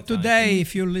 Or have today,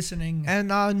 if you're listening. and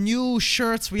new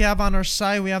shirts we have on our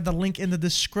site. We have the link in the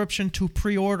description to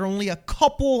pre-order. Only a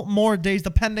couple more days,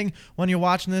 depending when you're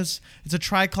watching this. It's a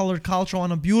tricolored culture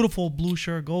on a beautiful blue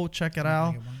shirt. Go check it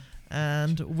out.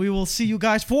 And we will see you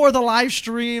guys for the live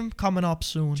stream coming up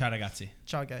soon. ciao ragazzi.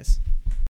 Ciao, guys.